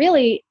 But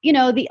really,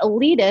 the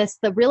elitists,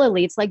 the real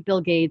elites like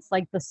Bill Gates,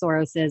 like the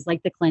Soroses,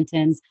 like the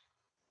Clintons,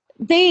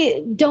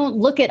 they don't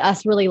look at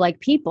us really like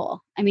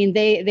people. I mean,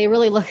 they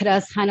really look at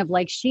us kind of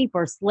like sheep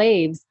or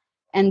slaves,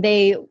 and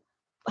they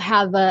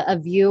have a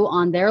view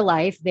on their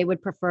life. They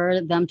would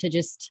prefer them to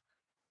just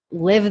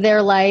live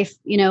their life,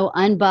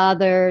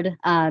 unbothered,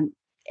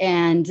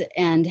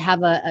 and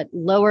have a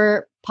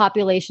lower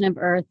population of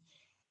Earth.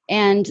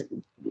 And,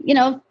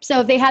 so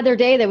if they had their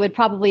day, they would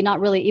probably not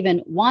really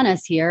even want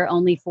us here,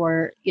 only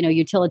for,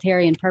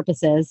 utilitarian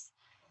purposes.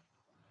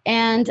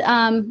 And,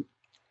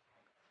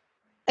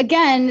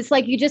 again, it's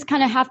like you just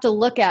kind of have to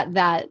look at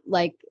that,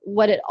 like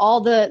what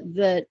all of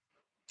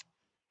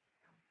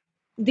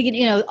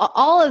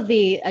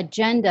the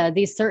agenda,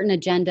 these certain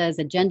agendas,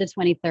 Agenda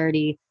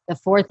 2030, the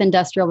Fourth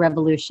Industrial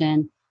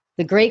Revolution,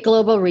 the Great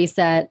Global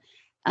Reset,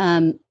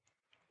 that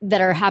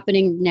are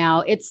happening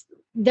now.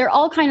 They're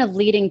all kind of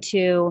leading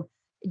to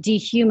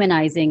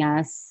dehumanizing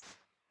us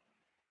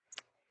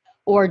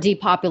or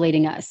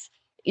depopulating us.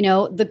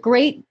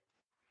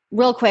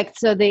 Real quick,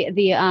 so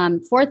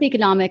the Fourth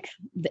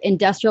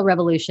Industrial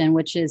Revolution,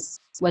 which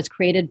was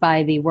created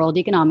by the World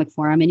Economic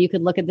Forum, and you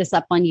could look at this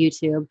up on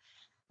YouTube.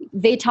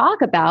 They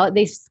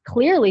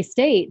clearly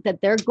state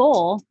that their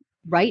goal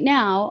right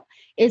now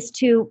is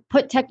to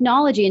put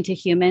technology into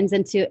humans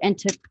and to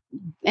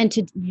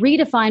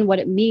redefine what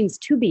it means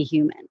to be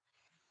human.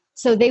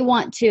 So they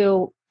want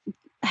to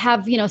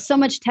have, so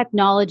much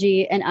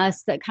technology in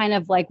us that kind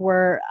of like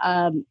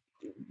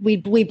we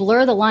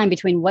blur the line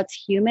between what's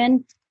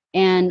human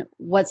and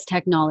what's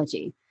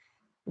technology,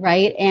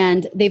 right?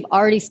 And they've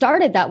already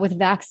started that with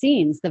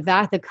vaccines. The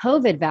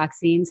COVID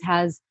vaccines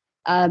has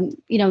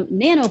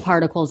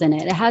nanoparticles in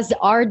it. It has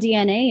our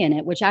DNA in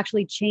it, which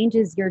actually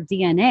changes your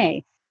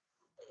DNA.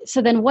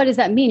 So then what does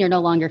that mean? You're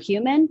no longer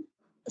human?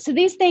 So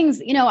these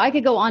things, I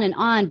could go on and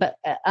on, but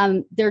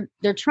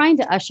they're trying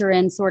to usher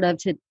in sort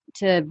of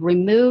to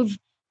remove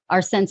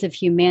our sense of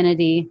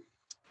humanity,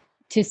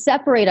 to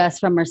separate us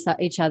from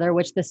each other,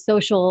 which the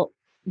social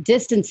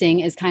distancing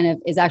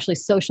is actually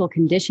social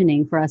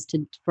conditioning for us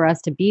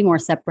to be more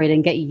separated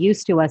and get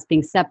used to us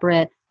being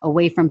separate,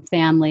 away from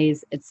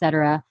families,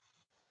 etc.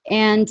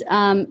 And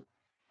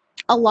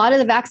a lot of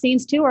the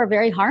vaccines too are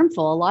very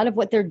harmful. A lot of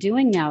what they're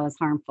doing now is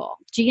harmful.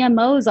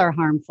 GMOs are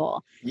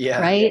harmful. Yeah.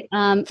 Right.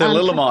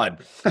 Thalidomide.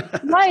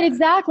 Right.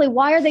 Exactly.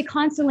 Why are they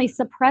constantly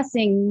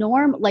suppressing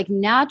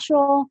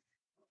natural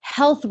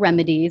health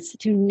remedies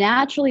to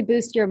naturally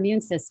boost your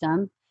immune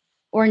system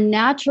or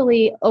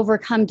naturally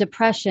overcome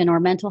depression or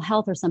mental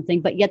health or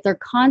something, but yet they're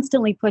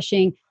constantly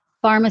pushing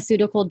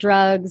pharmaceutical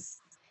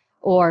drugs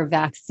or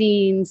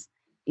vaccines,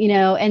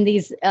 and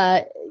these,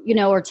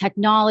 or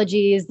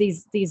technologies,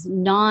 these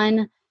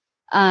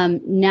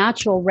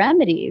natural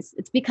remedies?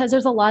 It's because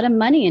there's a lot of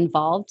money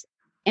involved,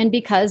 and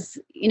because,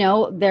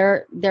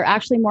 they're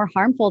actually more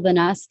harmful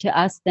to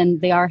us than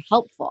they are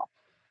helpful.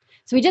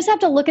 So we just have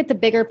to look at the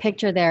bigger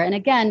picture there. And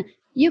again,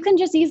 you can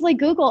just easily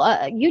Google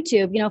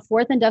YouTube,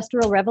 Fourth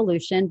Industrial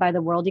Revolution by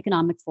the World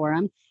Economic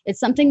Forum. It's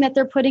something that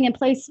they're putting in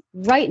place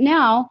right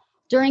now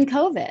during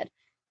COVID,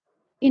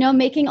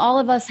 making all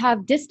of us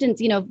have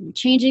distance,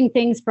 changing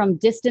things from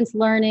distance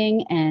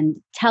learning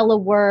and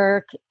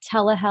telework,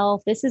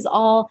 telehealth. This is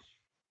all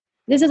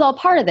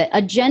part of it.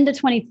 Agenda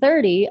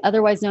 2030,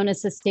 otherwise known as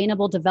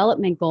Sustainable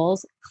Development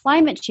Goals,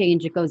 climate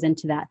change, it goes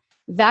into that.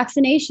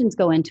 Vaccinations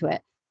go into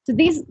it. So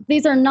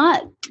these are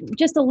not,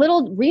 just a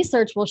little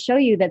research will show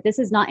you that this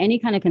is not any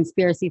kind of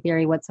conspiracy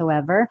theory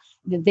whatsoever.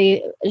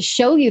 They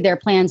show you their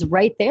plans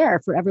right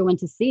there for everyone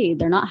to see.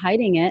 They're not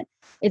hiding it.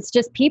 It's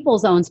just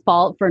people's own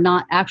fault for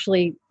not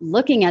actually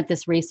looking at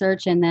this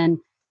research and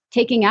then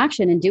taking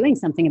action and doing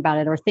something about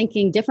it or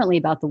thinking differently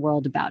about the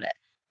world about it.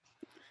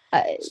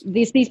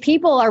 These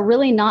people are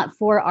really not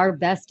for our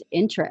best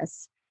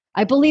interests.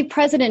 I believe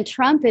President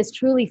Trump is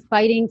truly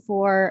fighting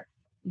for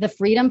the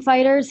freedom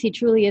fighters. He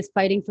truly is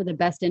fighting for the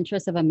best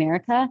interests of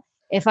America.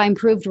 If I'm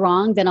proved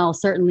wrong, then I'll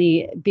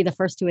certainly be the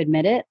first to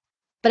admit it.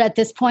 But at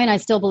this point, I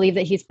still believe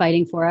that he's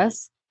fighting for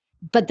us.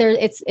 But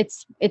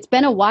it's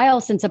been a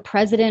while since a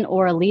president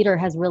or a leader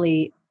has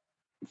really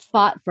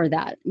fought for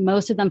that.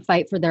 Most of them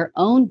fight for their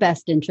own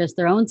best interest,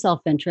 their own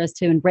self-interest,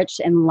 to enrich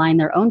and line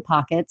their own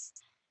pockets.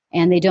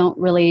 And they don't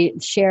really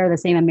share the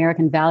same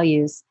American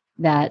values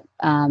that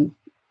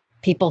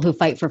people who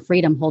fight for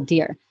freedom hold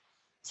dear.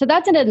 So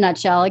that's in a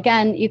nutshell.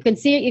 Again, you can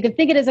see it, you can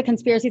think it as a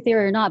conspiracy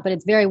theory or not, but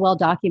it's very well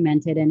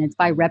documented and it's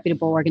by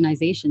reputable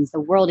organizations. The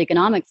World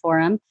Economic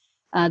Forum,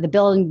 the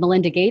Bill and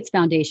Melinda Gates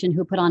Foundation,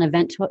 who put on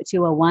Event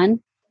 201.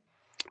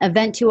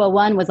 Event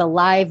 201 was a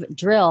live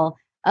drill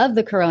of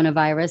the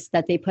coronavirus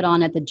that they put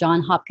on at the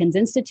Johns Hopkins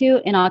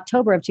Institute in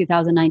October of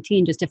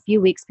 2019, just a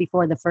few weeks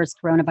before the first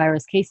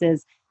coronavirus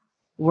cases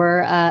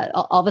were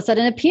all of a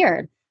sudden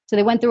appeared. So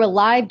they went through a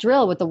live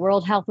drill with the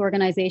World Health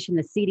Organization,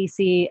 the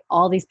CDC,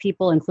 all these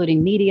people,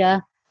 including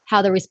media,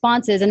 how the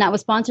response is. And that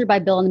was sponsored by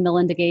Bill and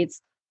Melinda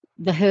Gates,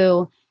 the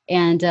WHO,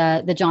 and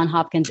the Johns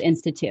Hopkins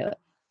Institute.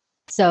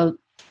 So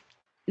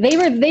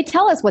they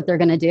tell us what they're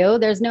going to do.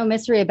 There's no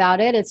mystery about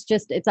it.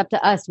 It's up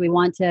to us. Do we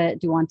want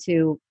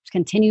to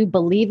continue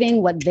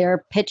believing what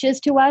their pitch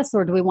is to us,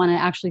 or do we want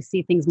to actually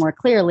see things more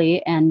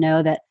clearly and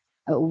know that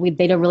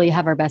they don't really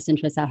have our best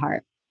interests at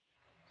heart?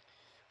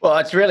 Well,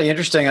 it's really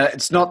interesting.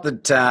 It's not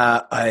that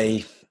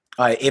I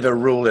ever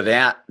ruled it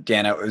out,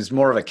 Deanna. It was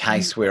more of a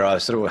case where I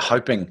was sort of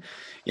hoping,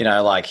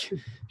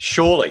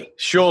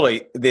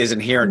 surely there's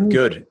inherent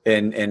good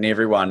in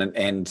everyone,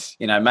 and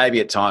maybe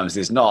at times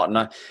there's not.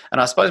 And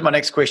I suppose my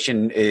next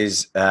question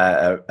is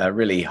a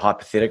really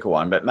hypothetical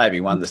one, but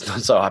maybe one that's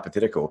not so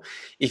hypothetical.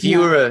 If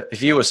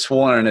you were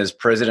sworn in as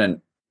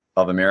president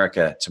of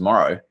America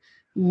tomorrow,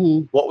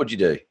 what would you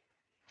do?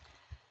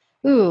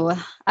 Ooh,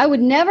 I would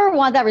never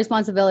want that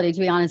responsibility, to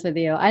be honest with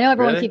you. I know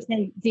everyone keeps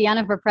saying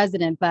Deanna for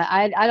president, but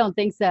I don't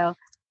think so.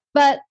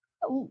 But,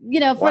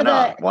 Why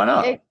not?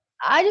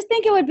 I just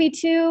think it would be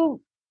too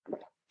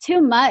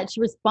much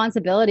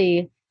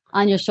responsibility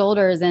on your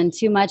shoulders and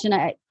too much. And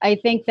I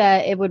think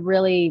that it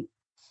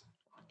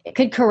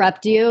could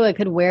corrupt you. It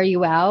could wear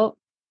you out.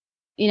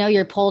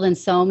 You're pulled in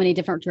so many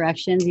different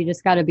directions. You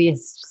just got to be a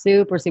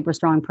super, super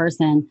strong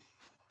person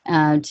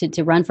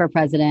to run for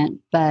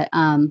president. But,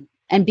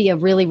 and be a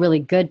really, really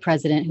good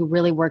president who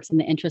really works in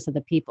the interest of the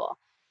people.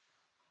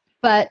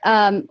 But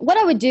what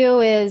I would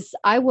do is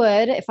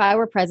if I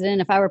were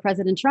president, if I were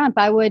President Trump,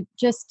 I would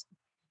just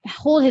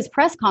hold his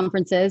press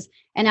conferences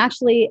and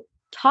actually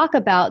talk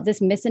about this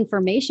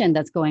misinformation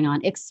that's going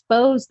on,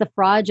 expose the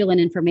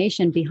fraudulent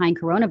information behind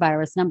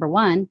coronavirus, number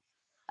one.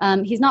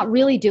 He's not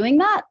really doing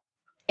that.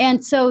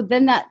 And so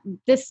then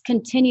this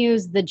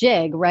continues the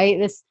jig, right?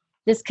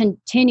 This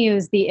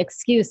continues the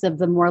excuse of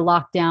the more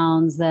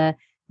lockdowns,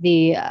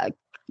 the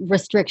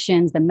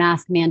restrictions, the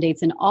mask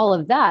mandates, and all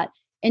of that,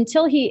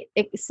 until he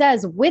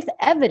says with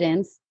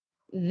evidence,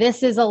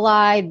 this is a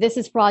lie, this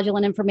is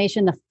fraudulent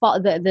information.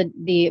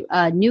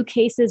 The new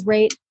cases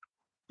rate,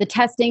 the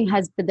testing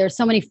there's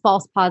so many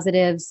false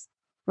positives,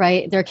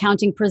 right? They're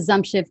counting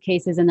presumptive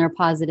cases in their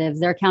positives.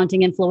 They're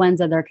counting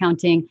influenza. They're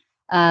counting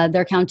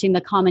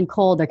the common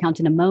cold. They're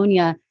counting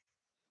pneumonia.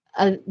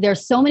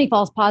 There's so many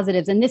false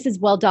positives, and this is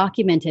well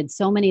documented.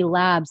 So many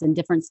labs in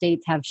different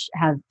states have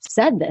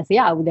said this.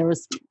 Yeah, there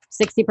was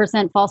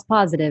 60% false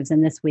positives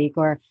in this week,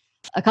 or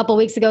a couple of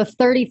weeks ago,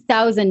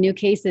 30,000 new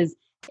cases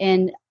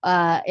in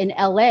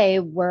LA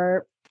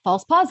were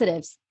false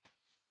positives.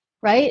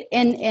 Right?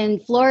 In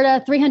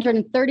Florida,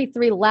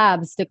 333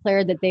 labs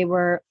declared that they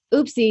were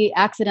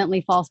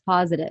accidentally false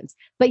positives.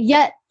 But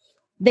yet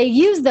they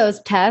use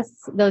those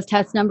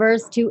test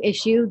numbers to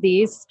issue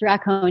these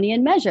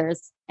draconian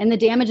measures, and the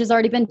damage has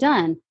already been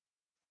done.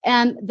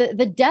 And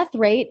the death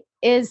rate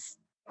is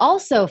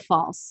also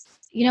false.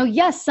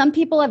 Yes, some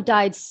people have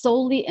died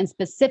solely and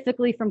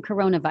specifically from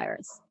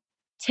coronavirus.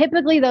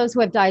 Typically, those who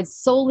have died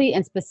solely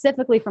and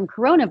specifically from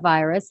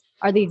coronavirus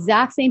are the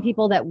exact same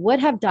people that would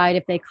have died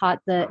if they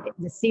caught the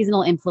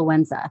seasonal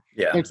influenza.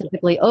 Yeah. They're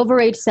typically over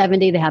age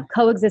 70. They have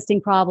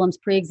coexisting problems,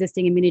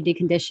 pre-existing immunity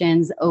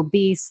conditions,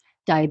 obese,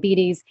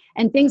 diabetes,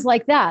 and things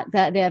like that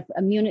they have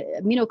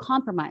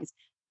immunocompromised.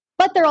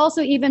 But they're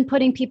also even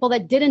putting people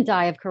that didn't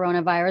die of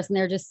coronavirus, and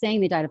they're just saying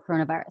they died of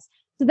coronavirus.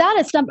 So that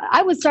is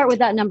I would start with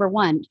that number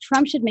one.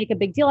 Trump should make a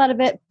big deal out of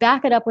it,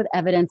 back it up with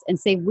evidence, and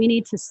say we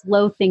need to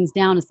slow things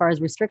down as far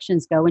as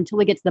restrictions go until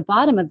we get to the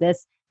bottom of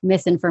this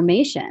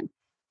misinformation.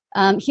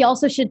 He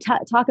also should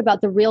talk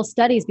about the real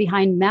studies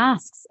behind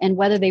masks and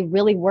whether they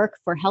really work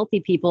for healthy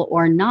people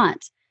or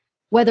not,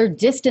 whether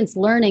distance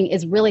learning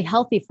is really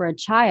healthy for a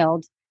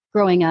child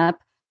growing up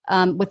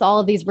with all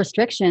of these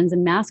restrictions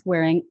and mask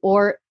wearing,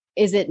 or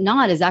is it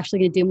not, is actually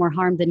going to do more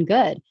harm than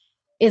good.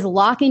 Is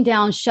locking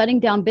down, shutting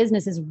down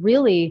businesses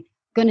really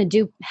going to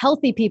do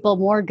healthy people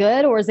more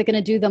good, or is it going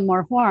to do them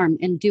more harm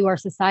and do our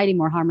society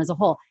more harm as a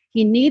whole?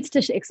 He needs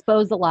to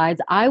expose the lies.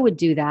 I would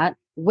do that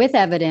with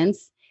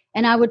evidence,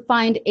 and I would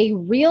find a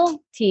real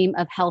team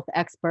of health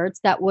experts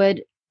that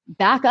would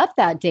back up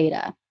that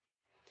data.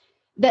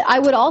 That I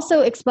would also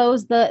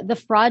expose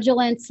the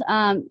fraudulent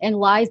and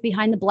lies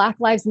behind the Black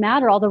Lives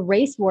Matter, all the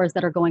race wars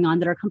that are going on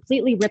that are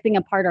completely ripping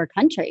apart our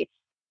country.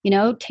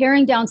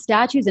 Tearing down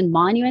statues and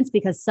monuments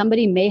because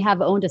somebody may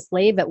have owned a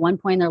slave at one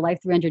point in their life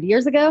 300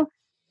 years ago.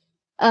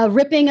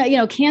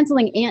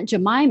 Canceling Aunt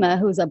Jemima,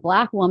 who's a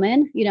Black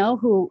woman,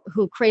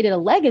 who created a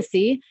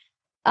legacy,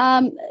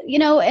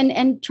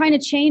 and trying to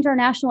change our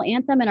national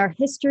anthem and our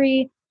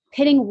history,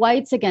 pitting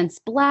whites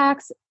against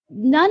Blacks.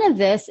 None of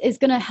this is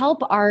going to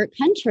help our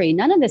country.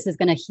 None of this is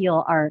going to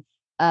heal our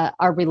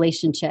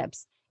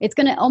relationships. It's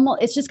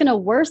just going to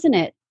worsen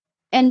it.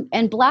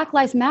 And Black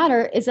Lives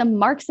Matter is a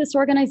Marxist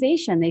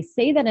organization. They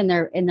say that in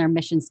their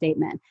mission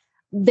statement.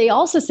 They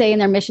also say in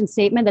their mission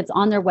statement that's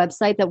on their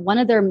website that one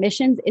of their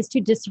missions is to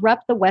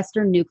disrupt the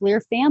Western nuclear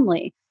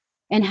family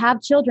and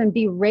have children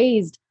be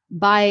raised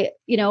by,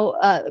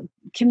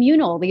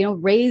 communal,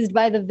 raised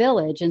by the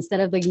village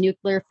instead of the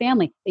nuclear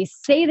family. They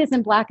say this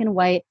in black and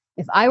white.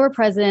 If I were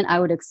president,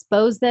 I would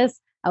expose this.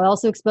 I would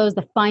also expose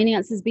the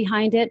finances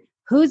behind it.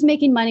 Who's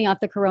making money off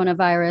the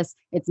coronavirus?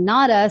 It's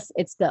not us.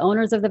 It's the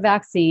owners of the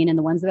vaccine and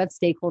the ones that have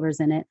stakeholders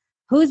in it.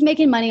 Who's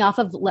making money off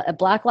of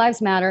Black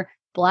Lives Matter?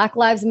 Black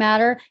Lives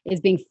Matter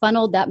is being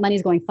funneled. That money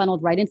is going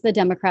funneled right into the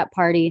Democrat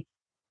Party.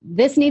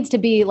 This needs to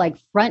be like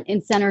front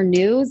and center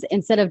news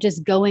instead of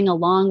just going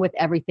along with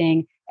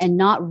everything and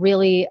not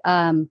really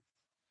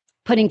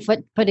putting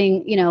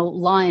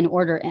law and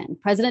order in.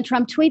 President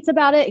Trump tweets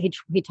about it.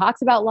 He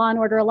talks about law and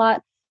order a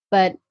lot.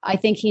 But I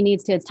think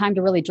it's time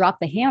to really drop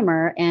the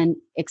hammer and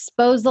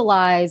expose the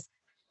lies,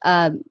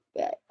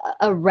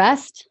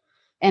 arrest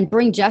and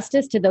bring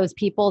justice to those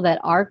people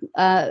that are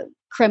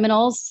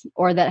criminals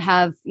or that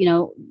have,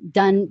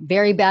 done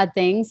very bad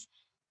things,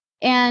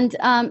 and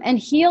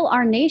heal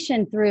our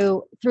nation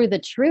through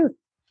the truth,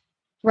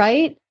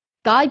 right?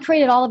 God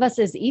created all of us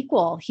as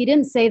equal. He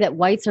didn't say that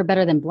whites are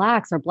better than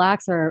blacks or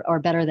blacks are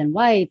better than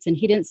whites. And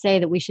he didn't say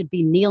that we should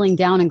be kneeling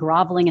down and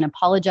groveling and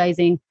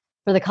apologizing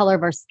for the color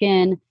of our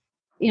skin.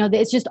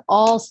 It's just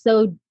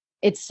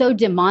it's so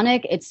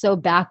demonic, it's so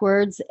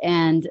backwards,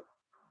 and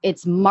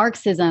it's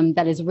Marxism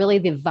that is really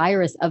the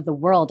virus of the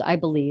world, I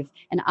believe.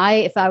 And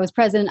if I was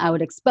president, I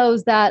would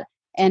expose that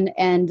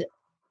and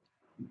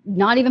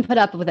not even put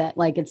up with it.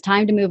 Like, it's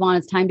time to move on.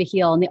 It's time to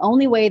heal. And the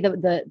only way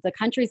the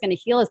country is going to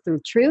heal is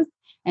through truth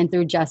and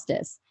through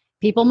justice.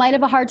 People might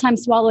have a hard time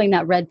swallowing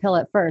that red pill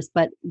at first,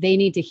 but they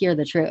need to hear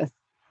the truth.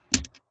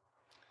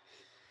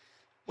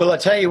 Well, I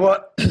tell you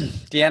what,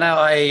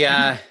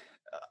 Deanna,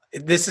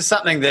 this is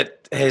something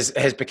that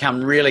has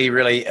become really,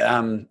 really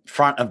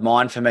front of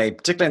mind for me,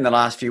 particularly in the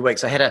last few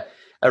weeks. I had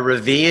a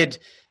revered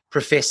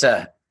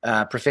professor,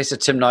 Professor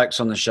Tim Noakes,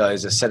 on the show.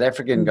 He's a South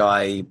African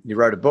guy. He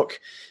wrote a book.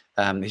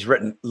 He's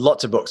written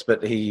lots of books,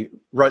 but he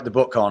wrote the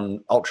book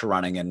on ultra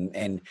running,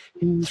 and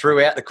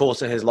throughout the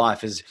course of his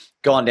life has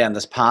gone down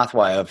this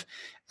pathway of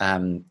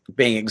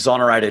being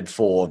exonerated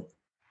for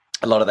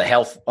a lot of the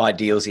health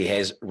ideals he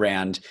has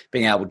around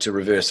being able to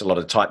reverse a lot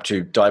of type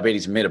 2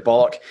 diabetes and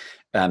metabolic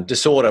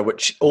disorder,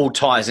 which all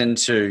ties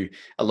into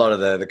a lot of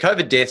the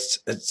COVID deaths.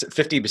 It's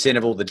 50%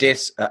 of all the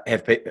deaths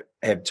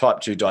have type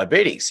 2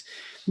 diabetes.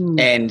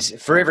 And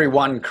for every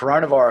one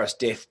coronavirus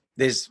death,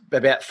 there's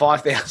about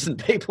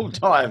 5,000 people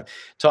die of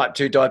type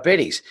 2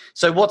 diabetes.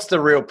 So what's the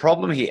real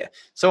problem here?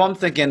 So I'm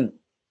thinking,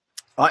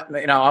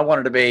 I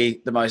wanted to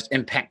be the most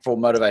impactful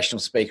motivational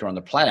speaker on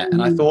the planet.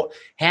 And I thought,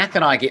 how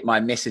can I get my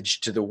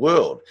message to the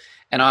world?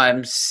 And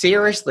I'm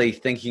seriously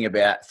thinking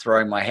about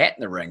throwing my hat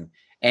in the ring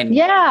and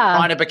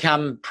trying to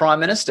become prime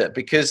minister,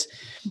 because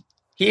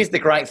here's the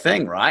great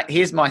thing, right?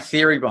 Here's my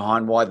theory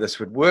behind why this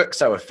would work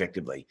so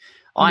effectively.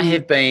 I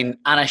have been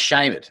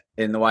unashamed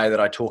in the way that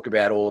I talk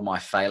about all of my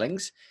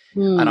failings,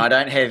 and I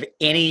don't have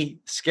any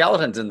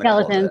skeletons in the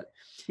closet.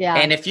 Yeah.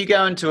 And if you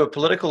go into a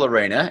political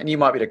arena, and you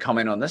might be able to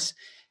comment on this,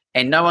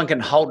 and no one can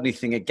hold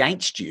anything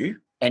against you,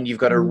 and you've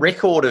got a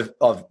record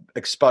of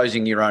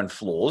exposing your own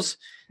flaws.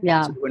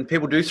 Yeah. So when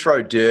people do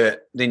throw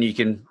dirt, then you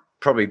can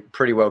probably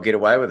pretty well get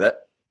away with it.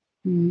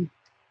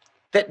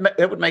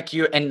 That would make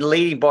you, and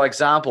leading by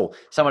example,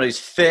 someone who's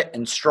fit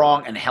and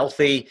strong and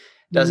healthy,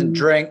 doesn't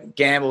drink,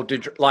 gamble,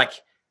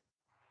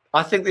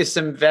 I think there's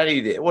some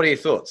value there. What are your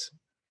thoughts?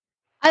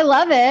 I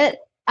love it.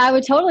 I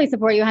would totally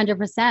support you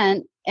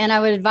 100%. And I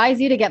would advise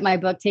you to get my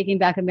book, Taking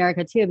Back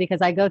America, too, because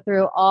I go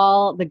through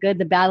all the good,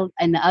 the bad,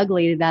 and the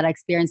ugly that I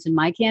experienced in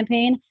my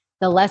campaign,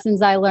 the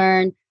lessons I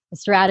learned, the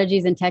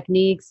strategies and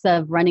techniques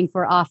of running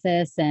for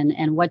office,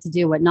 and what to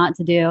do, what not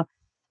to do.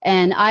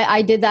 And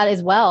I did that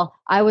as well.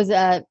 I was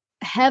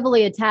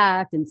heavily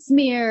attacked and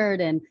smeared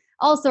and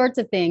all sorts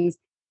of things.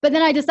 But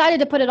then I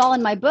decided to put it all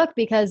in my book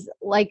because,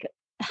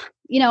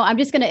 I'm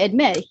just going to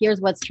admit,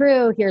 here's what's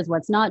true, here's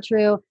what's not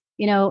true.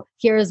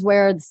 Here's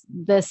where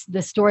this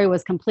story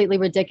was completely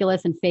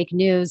ridiculous and fake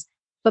news,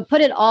 but put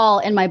it all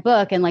in my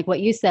book. And like what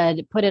you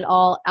said, put it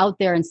all out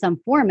there in some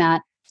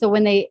format. So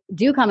when they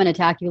do come and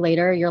attack you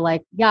later, you're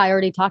like, yeah, I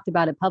already talked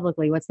about it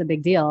publicly. What's the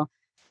big deal?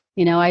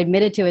 I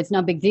admitted to it. It's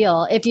no big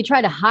deal. If you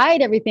try to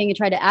hide everything and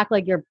try to act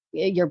like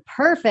you're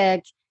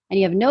perfect and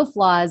you have no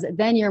flaws,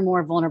 then you're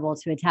more vulnerable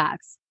to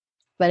attacks.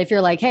 But if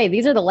you're like, hey,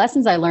 these are the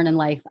lessons I learned in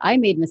life. I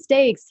made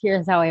mistakes.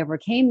 Here's how I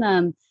overcame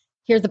them.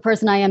 Here's the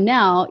person I am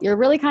now. You're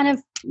really kind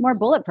of more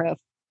bulletproof.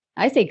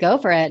 I say go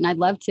for it. And I'd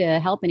love to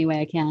help any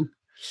way I can.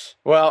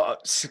 Well,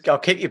 I'll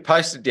keep you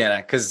posted, Deanna,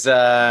 because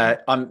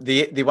I'm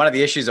the one of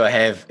the issues I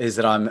have is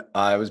that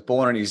I was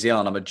born in New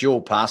Zealand. I'm a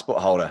dual passport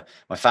holder.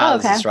 My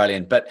father's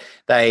Australian, but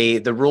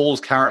the rules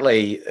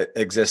currently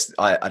exist.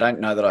 I don't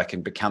know that I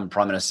can become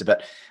prime minister,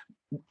 but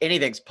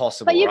anything's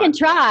possible. But you can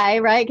try,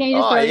 right? Can you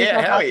just throw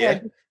yourself out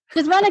there?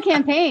 Just run a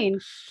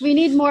campaign. We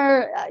need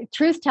more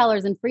truth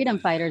tellers and freedom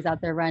fighters out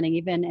there running,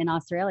 even in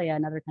Australia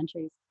and other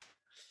countries.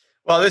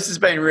 Well, this has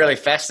been really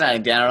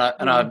fascinating, Dan,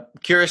 and I'm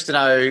curious to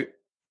know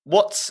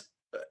what's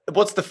the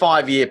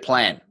 5-year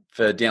plan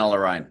for Deanna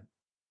Lorraine?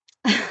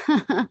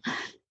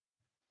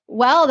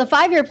 Well, the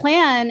 5-year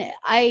plan,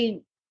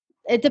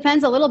 it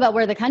depends a little bit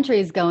where the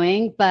country is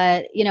going,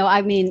 but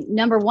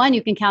number one,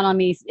 you can count on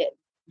me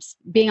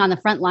being on the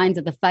front lines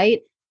of the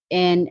fight.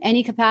 In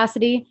any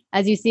capacity,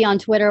 as you see on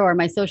Twitter or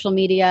my social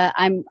media,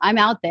 I'm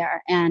out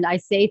there and I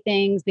say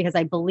things because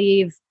I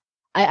believe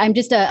I'm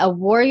just a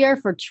warrior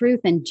for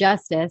truth and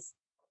justice,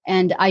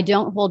 and I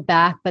don't hold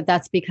back. But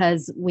that's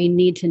because we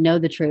need to know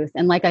the truth.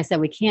 And like I said,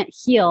 we can't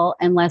heal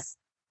unless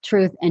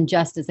truth and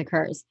justice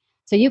occurs.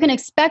 So you can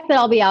expect that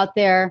I'll be out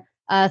there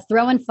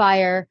throwing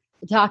fire,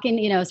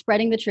 talking,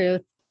 spreading the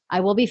truth. I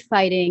will be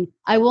fighting.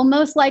 I will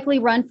most likely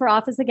run for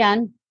office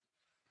again.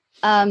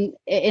 In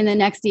the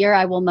next year,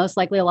 I will most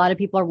likely, a lot of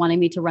people are wanting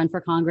me to run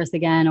for Congress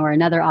again or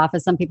another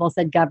office. Some people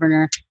said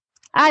governor.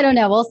 I don't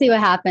know. We'll see what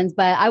happens,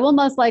 but I will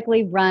most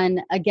likely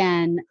run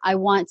again. I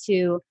want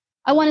to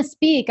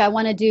speak. I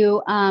want to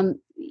do,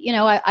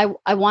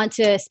 I want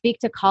to speak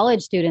to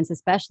college students,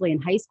 especially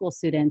and high school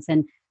students,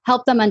 and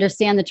help them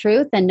understand the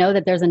truth and know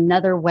that there's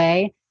another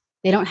way.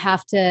 They don't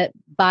have to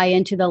buy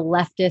into the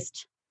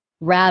leftist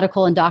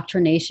radical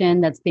indoctrination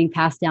that's being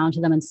passed down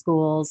to them in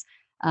schools.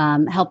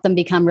 Help them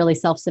become really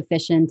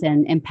self-sufficient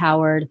and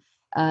empowered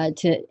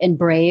and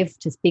brave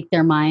to speak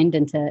their mind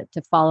and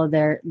to follow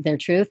their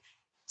truth.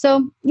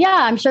 So yeah,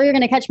 I'm sure you're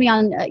going to catch me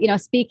on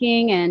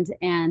speaking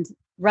and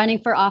running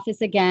for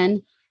office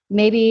again.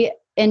 Maybe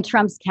in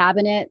Trump's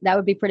cabinet. That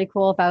would be pretty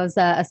cool if I was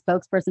a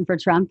spokesperson for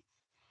Trump.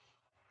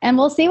 And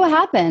we'll see what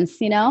happens.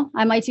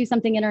 I might do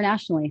something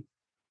internationally.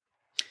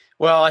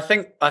 Well, I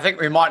think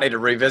we might need to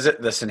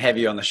revisit this and have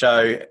you on the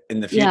show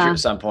in the future at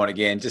some point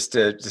again, just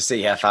to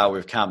see how far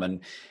we've come. And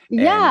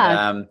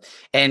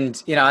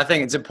I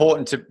think it's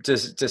important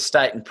to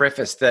state and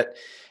preface that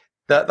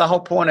The whole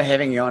point of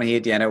having you on here,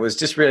 Deanna, was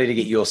just really to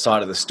get your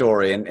side of the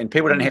story, and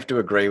people don't have to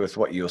agree with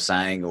what you're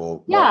saying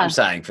or what I'm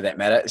saying for that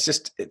matter. It's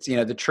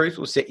the truth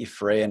will set you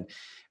free, and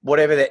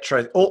whatever that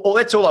truth, or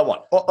that's all I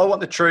want. I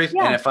want the truth,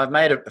 and if I've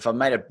made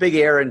a big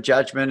error in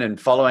judgment and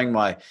following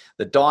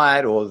the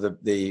diet or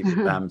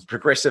the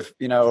progressive,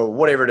 or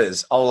whatever it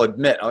is, I'll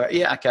admit,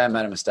 I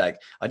made a mistake.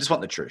 I just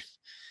want the truth.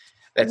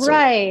 That's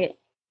right. All.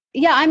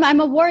 Yeah, I'm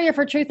a warrior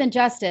for truth and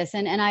justice,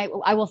 and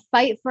I will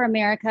fight for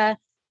America.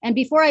 And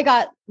before I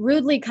got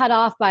rudely cut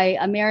off by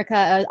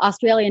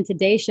Australian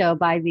Today show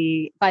by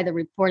the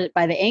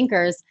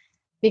anchors,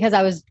 because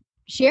I was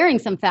sharing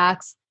some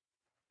facts,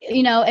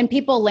 and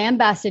people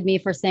lambasted me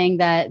for saying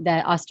that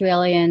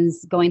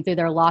Australians going through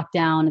their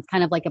lockdown is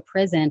kind of like a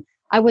prison.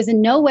 I was in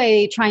no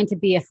way trying to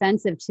be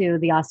offensive to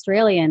the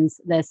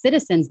Australians, the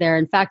citizens there.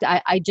 In fact,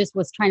 I just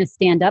was trying to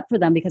stand up for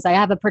them because I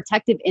have a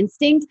protective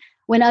instinct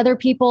when other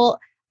people,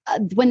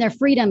 when their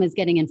freedom is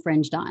getting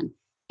infringed on.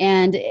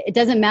 And it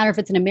doesn't matter if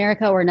it's in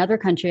America or another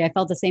country. I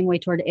felt the same way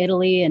toward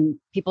Italy, and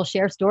people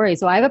share stories.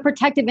 So I have a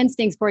protective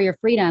instinct for your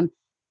freedom,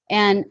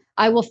 and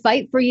I will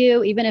fight for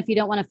you, even if you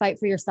don't want to fight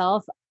for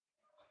yourself.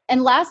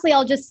 And lastly,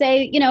 I'll just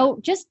say,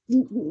 just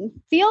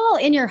feel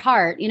in your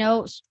heart,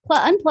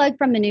 unplug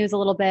from the news a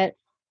little bit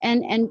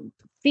and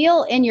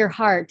feel in your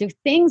heart. Do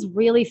things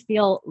really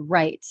feel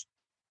right?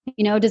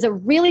 Does it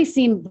really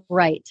seem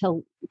right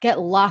to get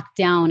locked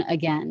down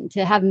again,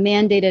 to have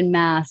mandated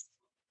masks?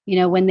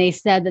 When they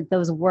said that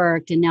those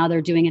worked and now they're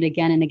doing it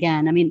again and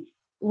again. I mean,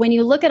 when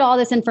you look at all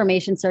this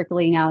information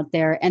circling out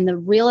there and the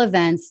real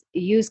events,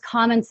 use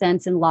common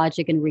sense and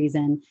logic and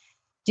reason.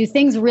 Do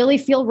things really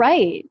feel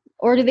right?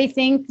 Or do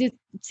seem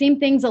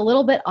things a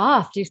little bit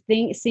off?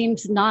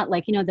 Seems not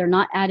like, they're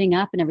not adding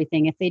up and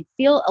everything. If they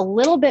feel a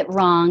little bit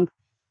wrong,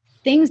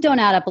 things don't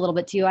add up a little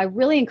bit to you, I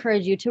really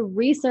encourage you to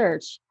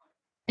research.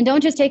 And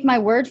don't just take my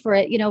word for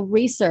it,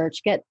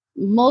 research, get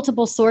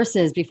multiple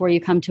sources before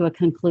you come to a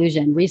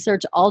conclusion.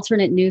 Research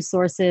alternate news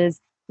sources,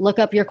 look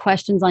up your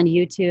questions on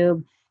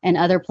YouTube and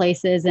other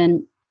places,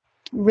 and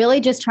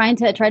really just try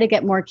to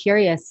get more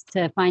curious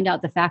to find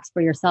out the facts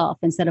for yourself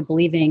instead of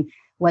believing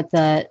what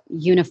the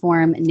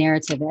uniform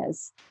narrative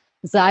is.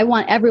 So I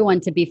want everyone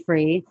to be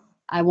free.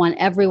 I want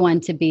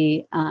everyone to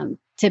be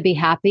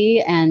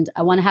happy, and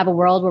I want to have a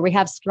world where we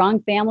have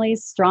strong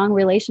families, strong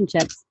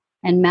relationships,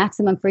 and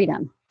maximum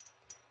freedom.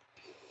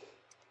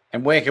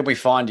 And where can we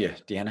find you,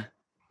 Deanna?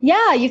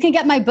 Yeah, you can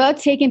get my book,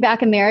 Taking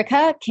Back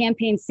America,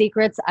 Campaign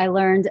Secrets I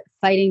Learned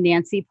Fighting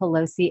Nancy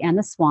Pelosi and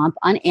the Swamp,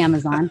 on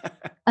Amazon.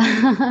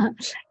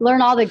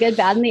 Learn all the good,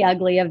 bad, and the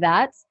ugly of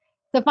that.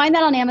 So find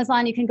that on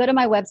Amazon. You can go to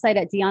my website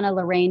at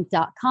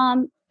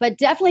deannalorraine.com, but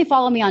definitely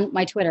follow me on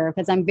my Twitter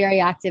because I'm very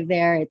active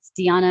there. It's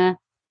Deanna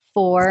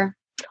for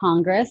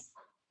Congress.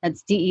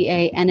 That's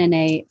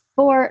DEANNA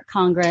for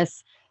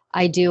Congress.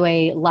 I do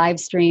a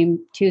live stream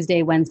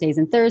Tuesday, Wednesdays,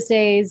 and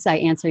Thursdays. I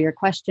answer your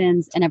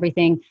questions and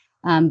everything,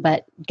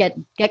 but get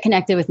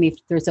connected with me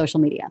through social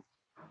media.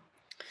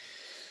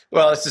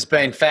 Well, this has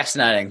been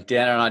fascinating,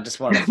 Deanna, and I just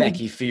want to thank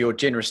you for your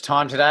generous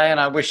time today, and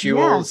I wish you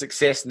all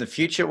success in the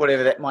future,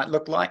 whatever that might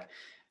look like.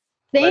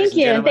 Thank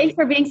you, and thanks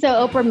for being so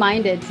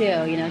open-minded too.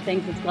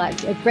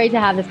 It's great to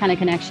have this kind of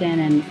connection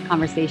and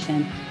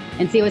conversation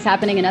and see what's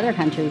happening in other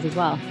countries as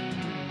well.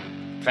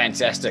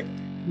 Fantastic.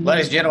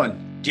 Ladies and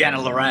gentlemen,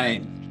 Deanna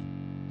Lorraine.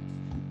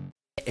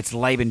 It's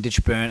Laban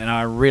Ditchburn, and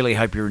I really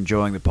hope you're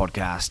enjoying the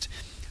podcast.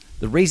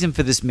 The reason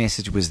for this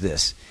message was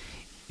this.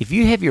 If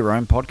you have your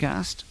own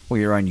podcast or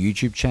your own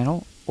YouTube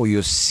channel, or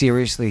you're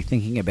seriously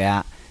thinking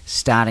about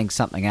starting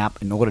something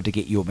up in order to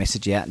get your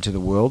message out into the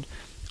world,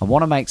 I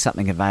want to make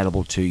something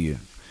available to you.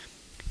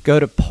 Go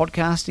to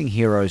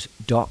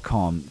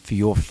podcastingheroes.com for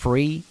your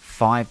free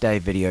 5-day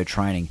video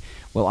training.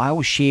 Well, I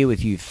will share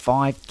with you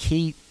 5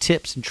 key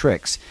tips and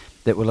tricks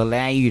that will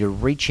allow you to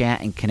reach out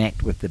and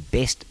connect with the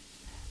best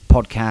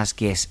podcast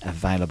guests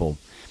available,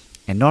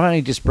 and not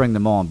only just bring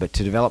them on, but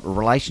to develop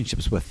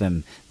relationships with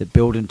them that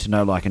build into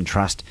know, like, and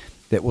trust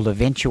that will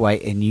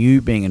eventuate in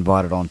you being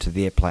invited onto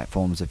their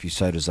platforms if you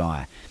so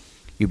desire.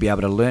 You'll be able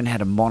to learn how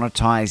to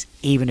monetize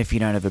even if you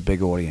don't have a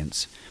big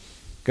audience.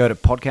 Go to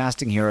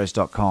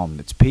podcastingheroes.com.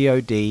 It's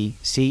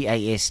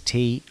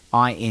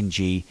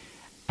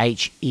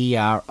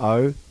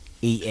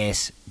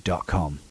podcastingheroes.com.